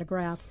looking at a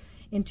graph.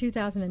 In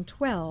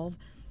 2012.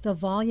 The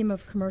volume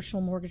of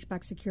commercial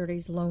mortgage-backed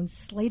securities loans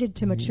slated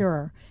to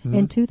mature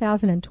in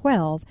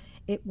 2012,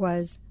 it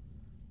was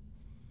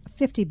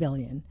 $50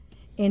 billion.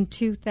 In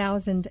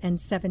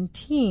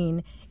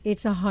 2017,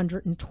 it's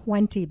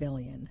 $120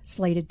 billion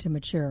slated to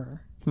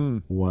mature.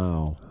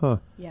 Wow. Huh.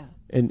 Yeah.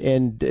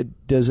 And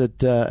does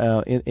it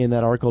in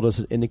that article, does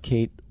it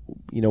indicate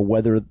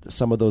whether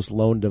some of those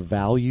loan to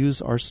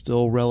values are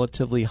still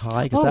relatively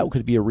high? Because that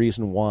could be a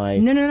reason why.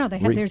 No.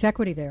 There's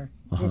equity there.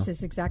 This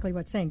is exactly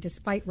what's saying,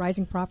 despite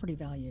rising property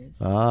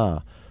values.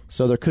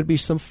 So there could be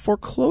some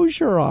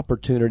foreclosure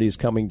opportunities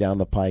coming down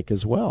the pike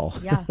as well.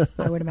 Yeah,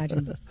 I would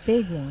imagine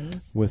big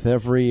ones. With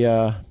every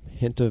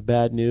hint of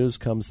bad news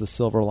comes the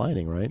silver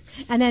lining, right?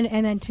 And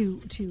then to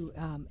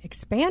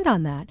expand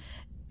on that,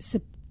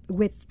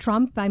 with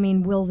Trump,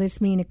 will this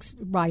mean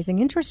rising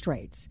interest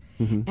rates?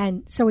 Mm-hmm.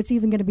 And so it's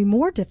even going to be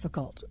more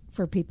difficult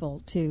for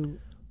people to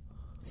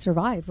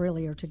survive,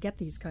 really, or to get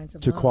these kinds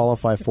of loans.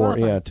 Qualify for.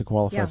 Yeah,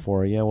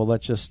 well,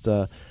 that's just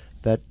and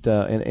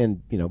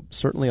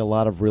certainly a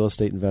lot of real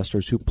estate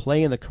investors who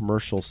play in the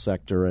commercial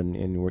sector,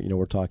 and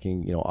we're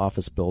talking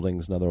office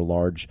buildings and other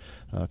large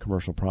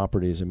commercial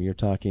properties. You're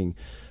talking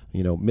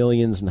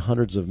millions and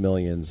hundreds of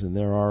millions, and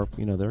there are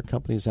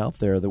companies out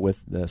there that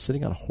with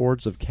sitting on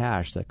hordes of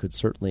cash that could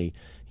certainly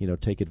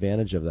take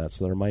advantage of that.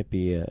 So there might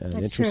be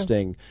an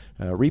interesting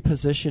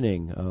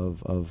repositioning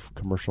of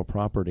commercial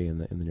property in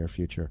the near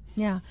future.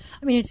 Yeah,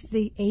 it's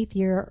the 8th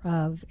year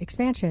of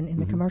expansion in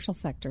the commercial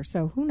sector,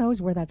 so who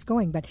knows where that's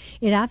going? But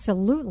it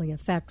absolutely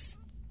affects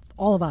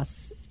all of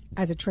us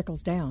as it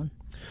trickles down.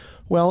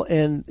 Well,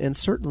 and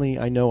certainly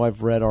I know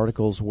I've read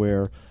articles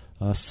where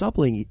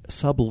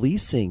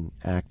subleasing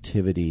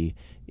activity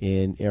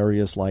in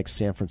areas like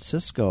San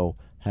Francisco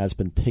has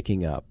been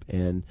picking up,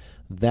 and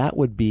that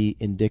would be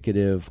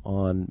indicative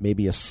on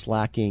maybe a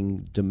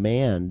slacking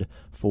demand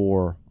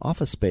for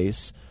office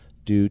space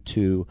due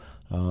to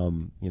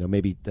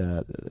maybe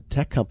the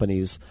tech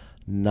companies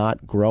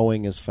not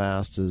growing as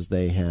fast as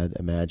they had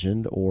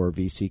imagined, or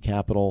VC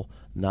capital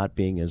not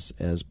being as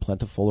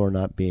plentiful, or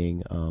not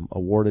being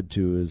awarded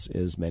to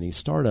as many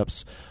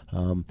startups,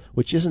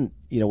 which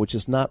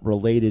is not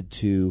related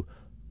to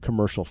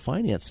commercial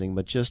financing,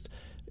 but just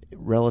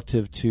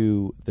relative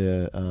to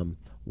the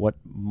what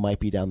might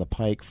be down the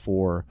pike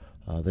for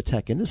the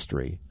tech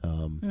industry.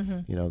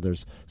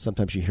 There's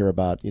sometimes you hear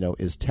about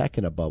is tech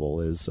in a bubble?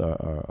 Is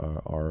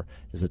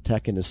the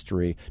tech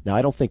industry now?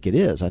 I don't think it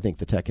is. I think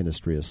the tech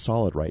industry is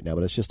solid right now.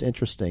 But it's just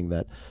interesting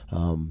that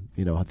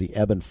the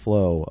ebb and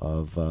flow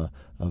of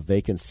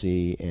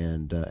vacancy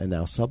and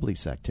now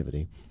sublease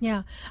activity.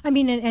 Yeah, and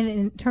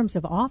in terms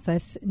of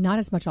office, not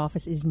as much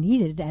office is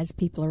needed as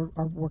people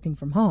are working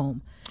from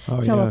home.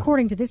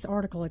 According to this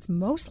article, it's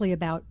mostly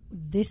about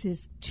this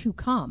is to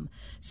come.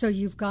 So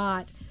you've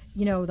got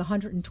the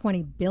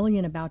 $120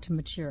 billion about to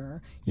mature.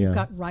 You've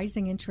got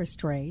rising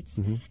interest rates,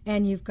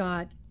 and you've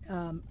got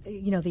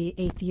the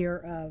 8th year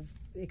of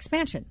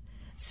expansion.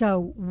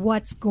 So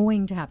what's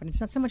going to happen? It's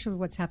not so much of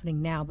what's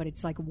happening now, but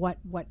it's like what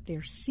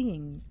they're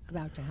seeing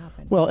about to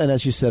happen. Well, and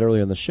as you said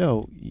earlier in the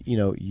show,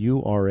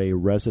 you are a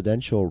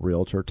residential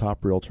realtor,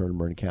 top realtor in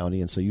Marin County,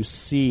 and so you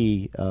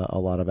see a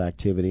lot of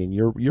activity, and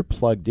you're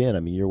plugged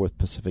in. You're with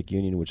Pacific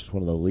Union, which is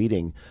one of the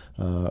leading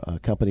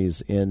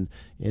companies in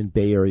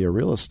Bay Area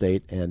real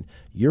estate, and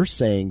you're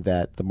saying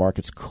that the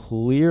market's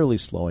clearly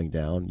slowing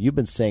down. You've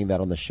been saying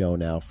that on the show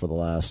now for the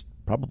last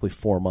probably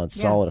 4 months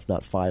solid, if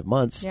not 5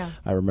 months. Yeah.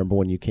 I remember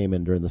when you came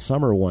in during the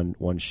summer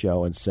one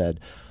show and said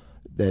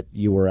that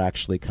you were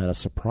actually kind of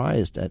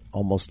surprised at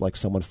almost like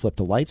someone flipped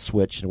a light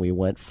switch, and we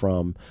went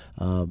from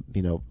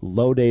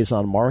low days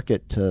on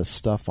market to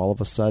stuff all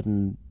of a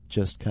sudden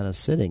just kind of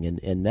sitting.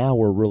 And now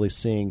we're really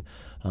seeing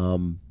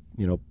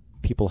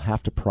people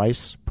have to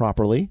price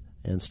properly,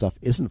 and stuff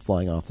isn't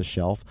flying off the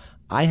shelf.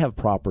 I have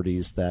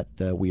properties that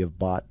we have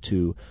bought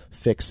to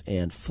fix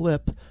and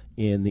flip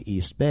in the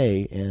East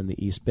Bay, and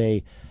the East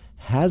Bay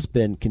has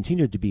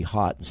continued to be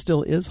hot and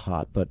still is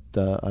hot, but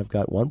I've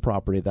got one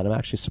property that I'm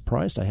actually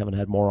surprised I haven't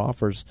had more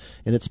offers,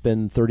 and it's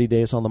been 30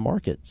 days on the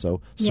market,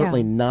 so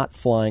certainly not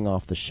flying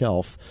off the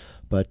shelf.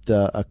 but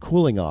a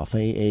cooling off.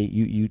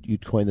 You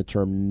coined the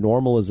term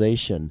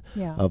normalization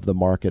of the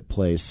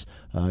marketplace.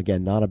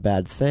 Again, not a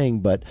bad thing,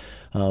 but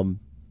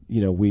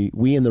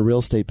we in the real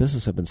estate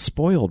business have been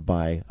spoiled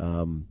by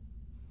a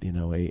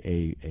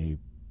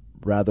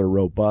rather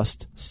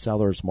robust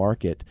seller's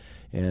market,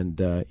 and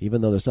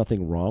even though there's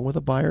nothing wrong with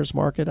a buyer's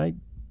market, I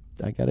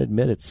got to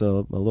admit it's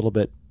a little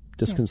bit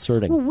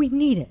disconcerting. Well, we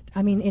need it.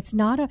 I mean, it's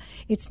not a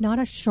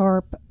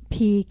sharp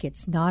peak.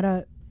 It's not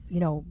a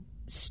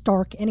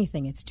stark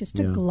anything. It's just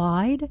a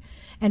glide,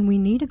 and we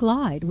need a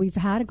glide. We've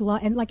had a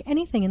glide, and like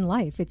anything in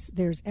life,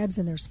 there's ebbs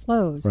and there's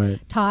flows,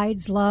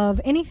 tides,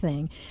 love,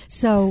 anything.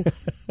 So,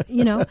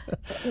 in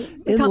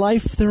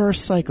life there are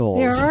cycles.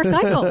 There are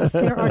cycles.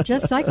 There are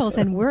just cycles,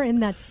 and we're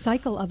in that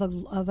cycle of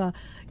a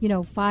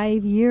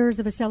 5 years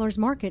of a seller's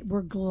market.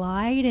 We're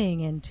gliding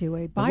into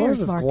a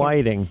buyer's market.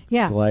 Gliding.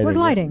 Yeah, we're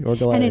gliding,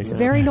 and it's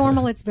very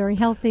normal. It's very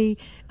healthy.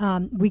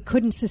 We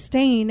couldn't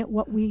sustain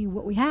what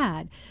we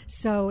had,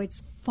 so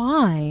it's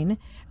fine,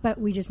 but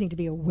we just need to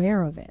be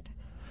aware of it.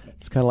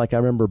 It's kind of like I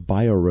remember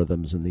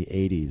biorhythms in the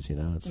 80s.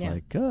 It's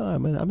like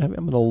I'm in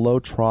a low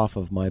trough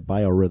of my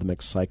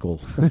biorhythmic cycle.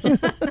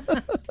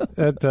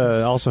 That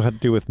also had to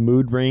do with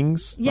mood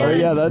rings. Yes. Oh,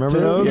 yeah, that Remember too.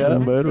 those? Yeah,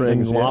 mood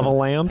rings, and lava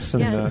lamps.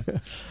 And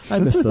I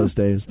miss those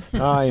days.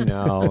 I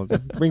know.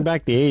 Bring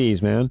back the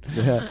 80s, man.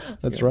 Yeah,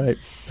 that's right.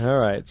 All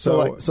right.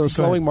 So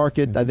slowing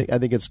market. I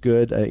think it's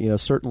good.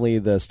 Certainly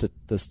the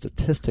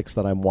statistics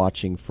that I'm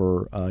watching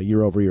for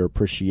year-over-year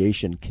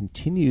appreciation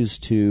continues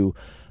to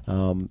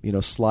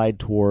slide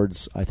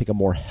towards, I think, a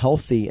more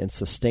healthy and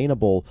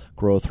sustainable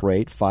growth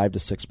rate, 5 to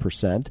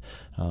 6%.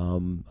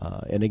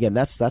 And again,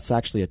 that's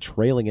actually a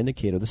trailing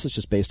indicator. This is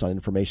just based on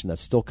information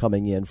that's still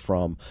coming in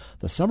from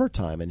the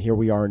summertime. And here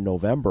we are in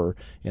November,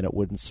 and it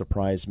wouldn't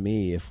surprise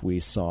me if we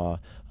saw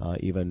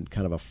even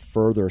kind of a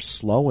further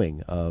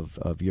slowing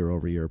of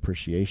year-over-year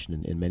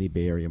appreciation in many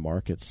Bay Area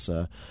markets.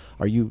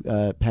 Are you,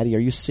 Patty? Are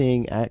you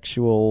seeing are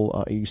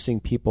you seeing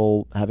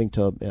people having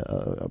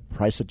to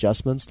price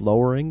adjustments,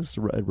 lowerings,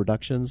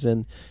 reductions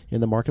in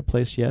the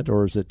marketplace yet,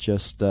 or is it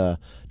just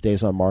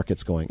days on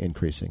market's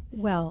increasing?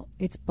 Well,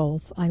 it's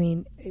both. I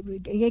mean,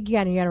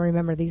 again, you got to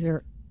remember these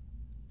are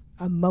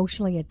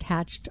emotionally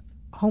attached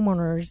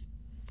homeowners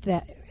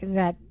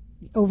that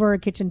over a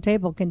kitchen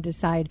table can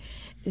decide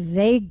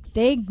they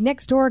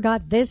next door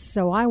got this,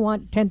 so I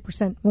want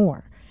 10%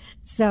 more.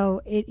 So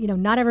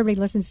not everybody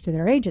listens to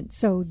their agent.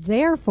 So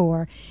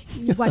therefore,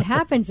 what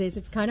happens is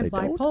it's kind of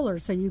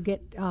bipolar. So you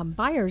get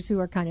buyers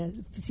who are kind of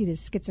see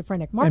this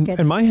schizophrenic market.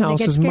 And my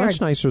house is much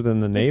nicer than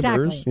the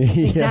neighbors.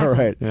 Exactly. Yeah,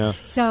 right. Yeah.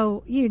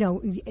 So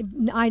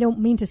I don't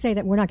mean to say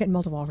that we're not getting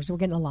multiple offers. We're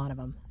getting a lot of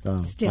them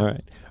still. All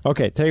right.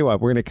 Okay. Tell you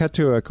what, we're going to cut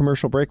to a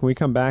commercial break. When we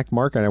come back,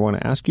 Mark, I want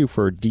to ask you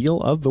for a deal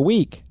of the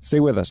week.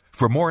 Stay with us.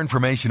 For more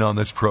information on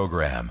this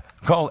program,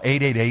 call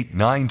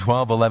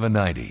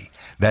 888-912-1190.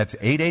 That's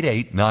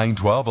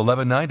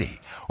 888-912-1190.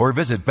 Or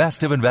visit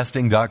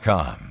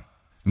bestofinvesting.com.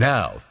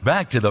 Now,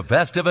 back to the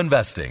Best of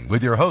Investing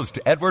with your host,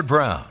 Edward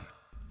Brown.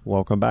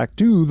 Welcome back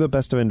to the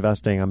Best of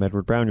Investing. I'm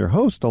Edward Brown, your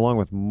host, along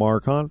with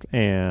Mark Hunt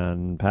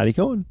and Patty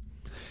Cohen.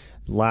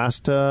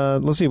 Let's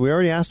see, we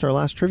already asked our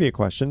last trivia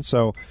question.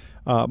 So,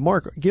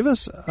 Mark, give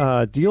us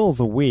a deal of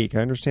the week. I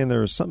understand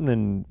there was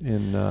something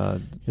in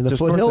the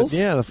foothills?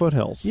 The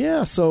foothills.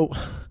 Yeah, so,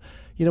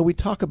 we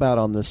talk about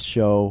on this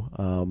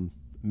show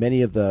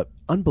many of the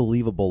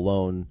unbelievable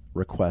loan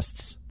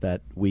requests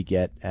that we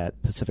get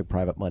at Pacific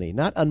Private Money.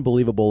 Not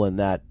unbelievable in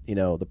that,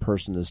 the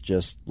person is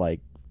just like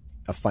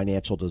a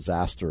financial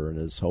disaster and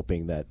is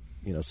hoping that,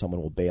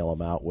 someone will bail them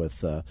out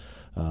with a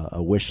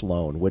wish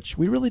loan, which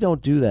we really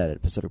don't do that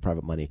at Pacific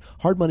Private Money.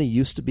 Hard money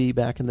used to be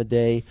back in the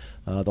day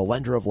the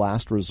lender of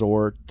last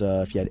resort.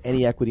 If you had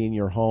any equity in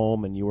your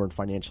home and you were in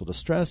financial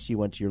distress, you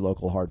went to your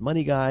local hard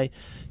money guy.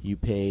 You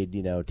paid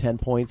 10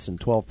 points and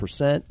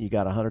 12%. You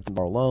got a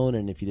 $100 loan,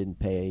 and if you didn't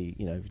pay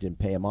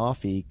him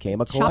off, he came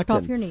a collecting.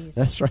 Chopped off your knees.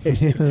 That's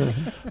right.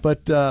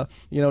 But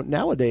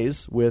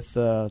nowadays with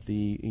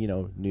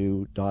the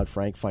new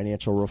Dodd-Frank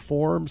financial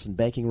reforms and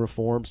banking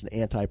reforms and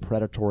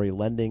anti-predatory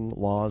lending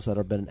laws that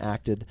have been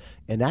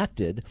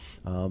enacted,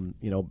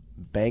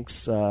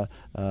 banks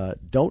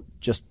don't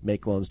just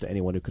make loans to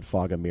anyone who could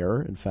fog a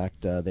mirror. In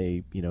fact,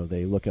 they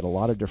look at a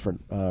lot of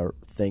different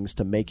things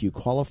to make you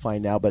qualify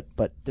now. But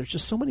there's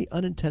just so many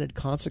unintended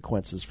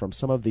consequences from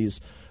some of these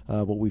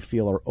what we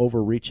feel are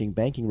overreaching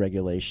banking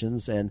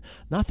regulations. And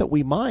not that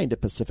we mind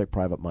at Pacific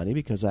Private Money,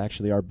 because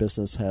actually our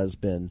business has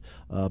been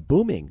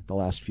booming the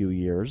last few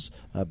years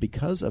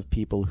because of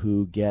people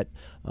who get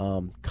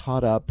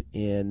caught up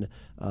in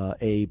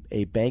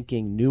a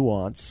banking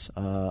nuance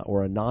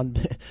or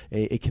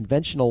a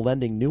conventional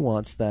lending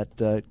nuance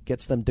that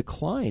gets them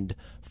declined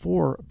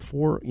for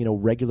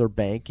regular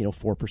bank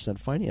 4%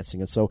 financing.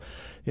 And so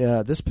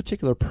this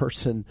particular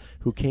person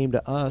who came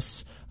to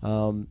us,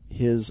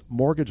 his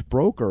mortgage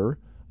broker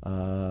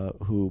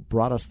who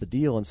brought us the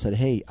deal and said,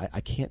 "Hey,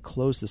 I can't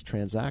close this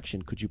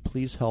transaction. Could you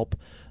please help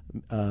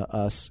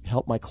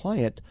my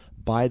client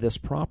buy this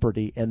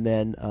property, and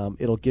then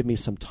it'll give me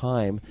some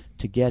time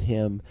to get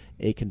him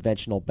a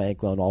conventional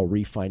bank loan. I'll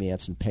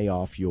refinance and pay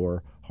off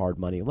your hard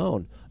money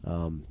loan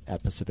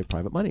at Pacific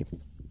Private Money.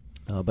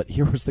 But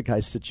here was the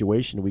guy's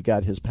situation. We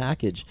got his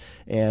package,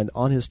 and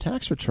on his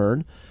tax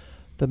return,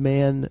 the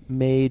man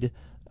made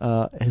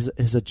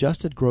his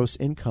adjusted gross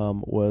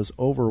income was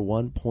over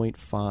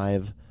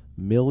 $1.5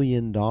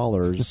 million,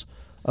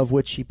 of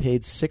which he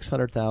paid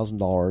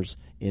 $600,000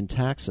 in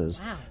taxes.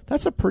 Wow.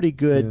 That's a pretty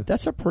good.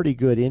 That's a pretty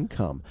good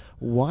income.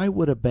 Why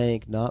would a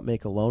bank not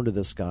make a loan to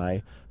this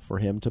guy for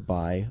him to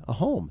buy a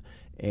home?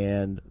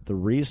 And the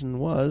reason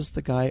was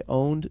the guy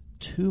owned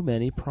too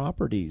many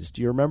properties.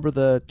 Do you remember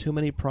the too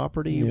many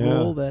property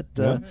rule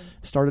that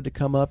started to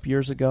come up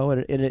years ago?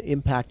 And it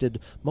impacted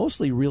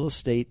mostly real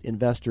estate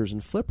investors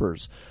and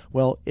flippers.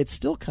 Well, it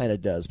still kind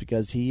of does,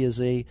 because he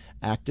is a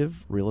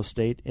active real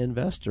estate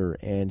investor,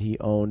 and he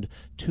owned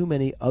too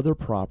many other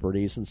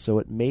properties, and so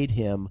it made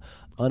him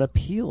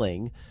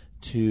unappealing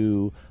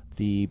to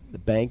the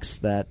banks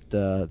that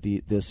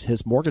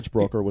his mortgage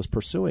broker was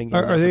pursuing.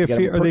 Are they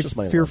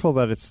fearful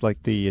that it's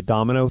like the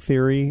domino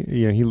theory?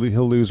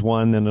 He'll lose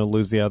one, then he'll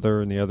lose the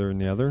other, and the other,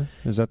 and the other.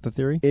 Is that the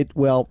theory?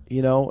 Well,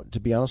 to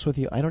be honest with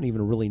you, I don't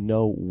even really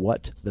know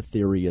what the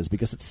theory is,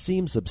 because it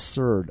seems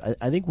absurd.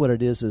 I think what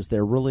it is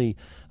they're really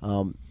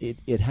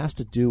it has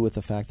to do with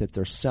the fact that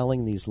they're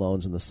selling these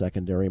loans in the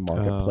secondary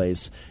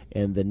marketplace,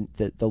 and then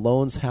the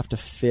loans have to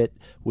fit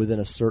within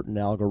a certain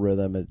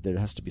algorithm, and there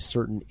has to be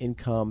certain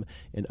income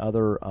and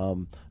other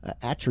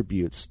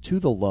attributes to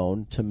the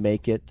loan to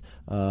make it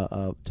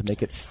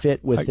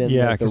fit within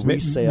the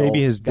resale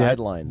maybe his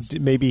guidelines.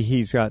 Maybe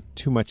he's got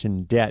too much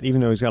in debt,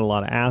 even though he's got a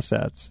lot of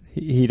assets.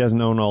 He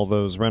doesn't own all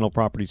those rental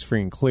properties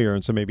free and clear,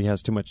 and so maybe he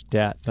has too much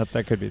debt.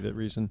 That could be the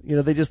reason.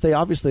 They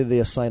obviously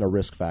assign a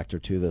risk factor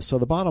to this. So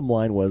the bottom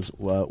line was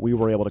we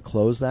were able to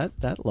close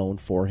that loan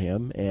for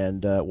him,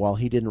 and while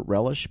he didn't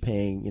relish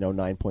paying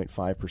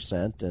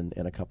 9.5%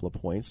 and a couple of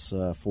points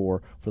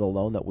for the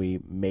loan that we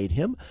made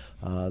him,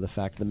 the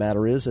fact of the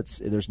matter is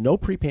there's no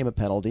prepayment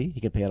penalty.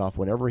 He can pay it off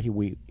whenever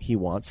he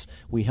wants.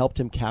 We helped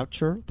him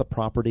capture the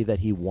property that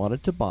he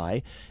wanted to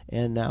buy,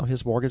 and now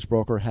his mortgage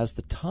broker has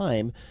the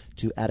time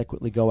to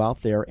adequately go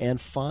out there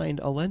and find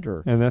a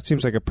lender. And that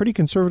seems like a pretty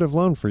conservative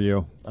loan for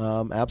you.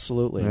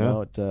 Absolutely.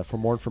 Yeah. For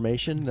more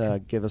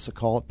information, give us a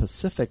call at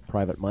Pacific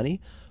Private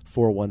Money,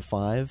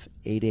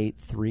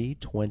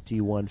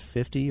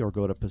 415-883-2150, or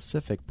go to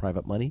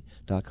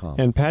pacificprivatemoney.com.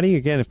 And Patty,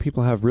 again, if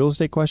people have real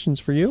estate questions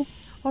for you?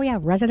 Oh, yeah.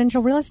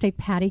 Residential real estate,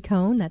 Patty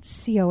Cohn.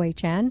 That's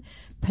COHN,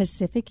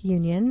 Pacific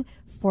Union,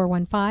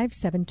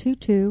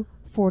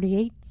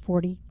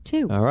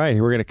 415-722-4842. All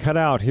right. We're going to cut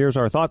out. Here's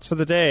our thoughts for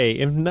the day.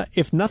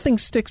 If nothing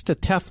sticks to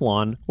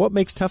Teflon, what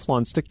makes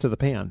Teflon stick to the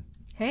pan?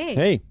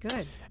 Hey.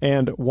 Good.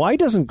 And why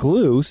doesn't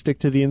glue stick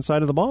to the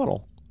inside of the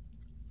bottle?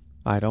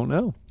 I don't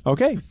know.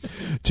 Okay.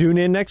 Tune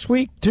in next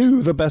week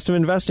to The Best of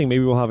Investing.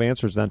 Maybe we'll have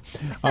answers then.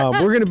 We're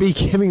going to be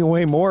giving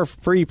away more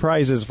free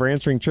prizes for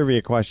answering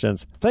trivia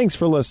questions. Thanks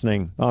for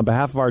listening. On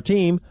behalf of our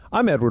team,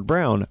 I'm Edward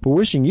Brown,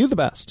 wishing you the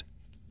best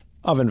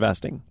of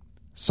investing.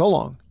 So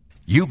long.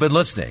 You've been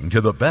listening to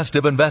The Best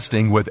of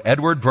Investing with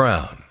Edward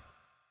Brown.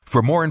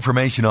 For more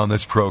information on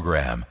this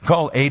program,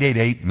 call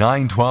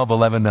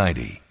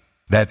 888-912-1190.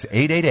 That's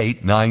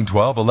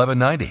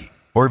 888-912-1190.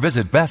 Or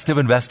visit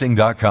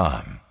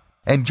bestofinvesting.com.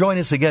 And join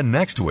us again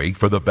next week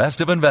for The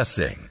Best of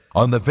Investing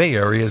on the Bay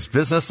Area's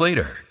business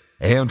leader,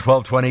 AM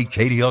 1220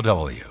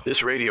 KDOW.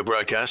 This radio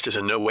broadcast is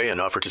in no way an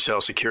offer to sell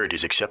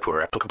securities except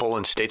where applicable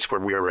in states where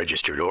we are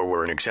registered or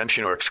where an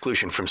exemption or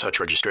exclusion from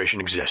such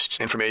registration exists.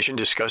 Information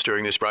discussed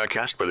during this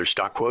broadcast, whether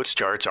stock quotes,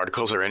 charts,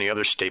 articles, or any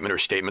other statement or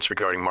statements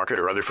regarding market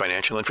or other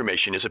financial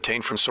information, is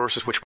obtained from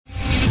sources which...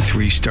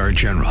 3-star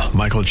General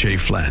Michael J.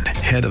 Flynn,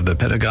 head of the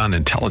Pentagon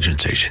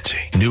Intelligence Agency,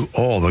 knew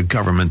all the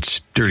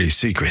government's dirty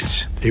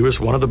secrets. He was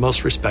one of the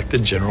most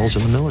respected generals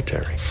in the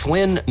military.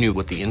 Flynn knew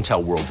what the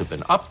intel world had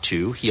been up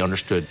to. He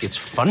understood its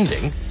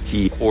funding.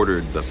 He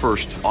ordered the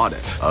first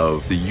audit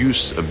of the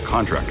use of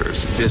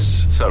contractors.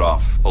 This set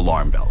off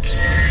alarm bells.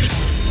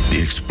 The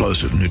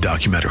explosive new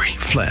documentary,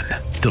 Flynn,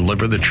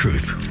 Deliver the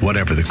Truth,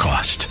 Whatever the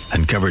Cost,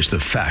 uncovers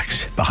the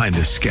facts behind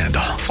this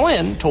scandal.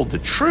 Flynn told the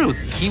truth.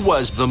 He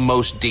was the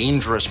most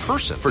dangerous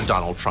person for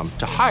Donald Trump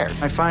to hire.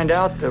 I find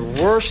out the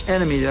worst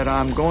enemy that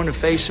I'm going to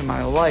face in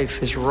my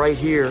life is right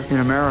here in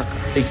America.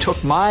 They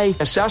took my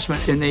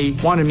assessment and they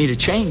wanted me to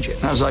change it.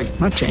 And I was like, I'm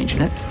not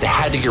changing it. They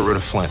had to get rid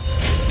of Flynn.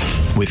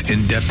 With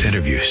in-depth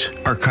interviews,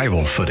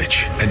 archival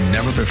footage, and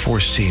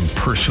never-before-seen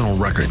personal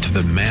records of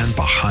the man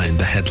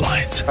behind the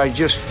headlines. I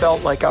just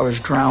felt like I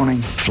was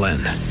drowning. Flynn,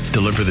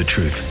 Deliver the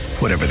Truth,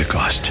 Whatever the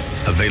Cost.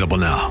 Available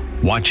now.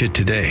 Watch it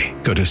today.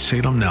 Go to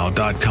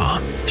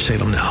salemnow.com.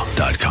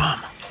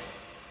 salemnow.com.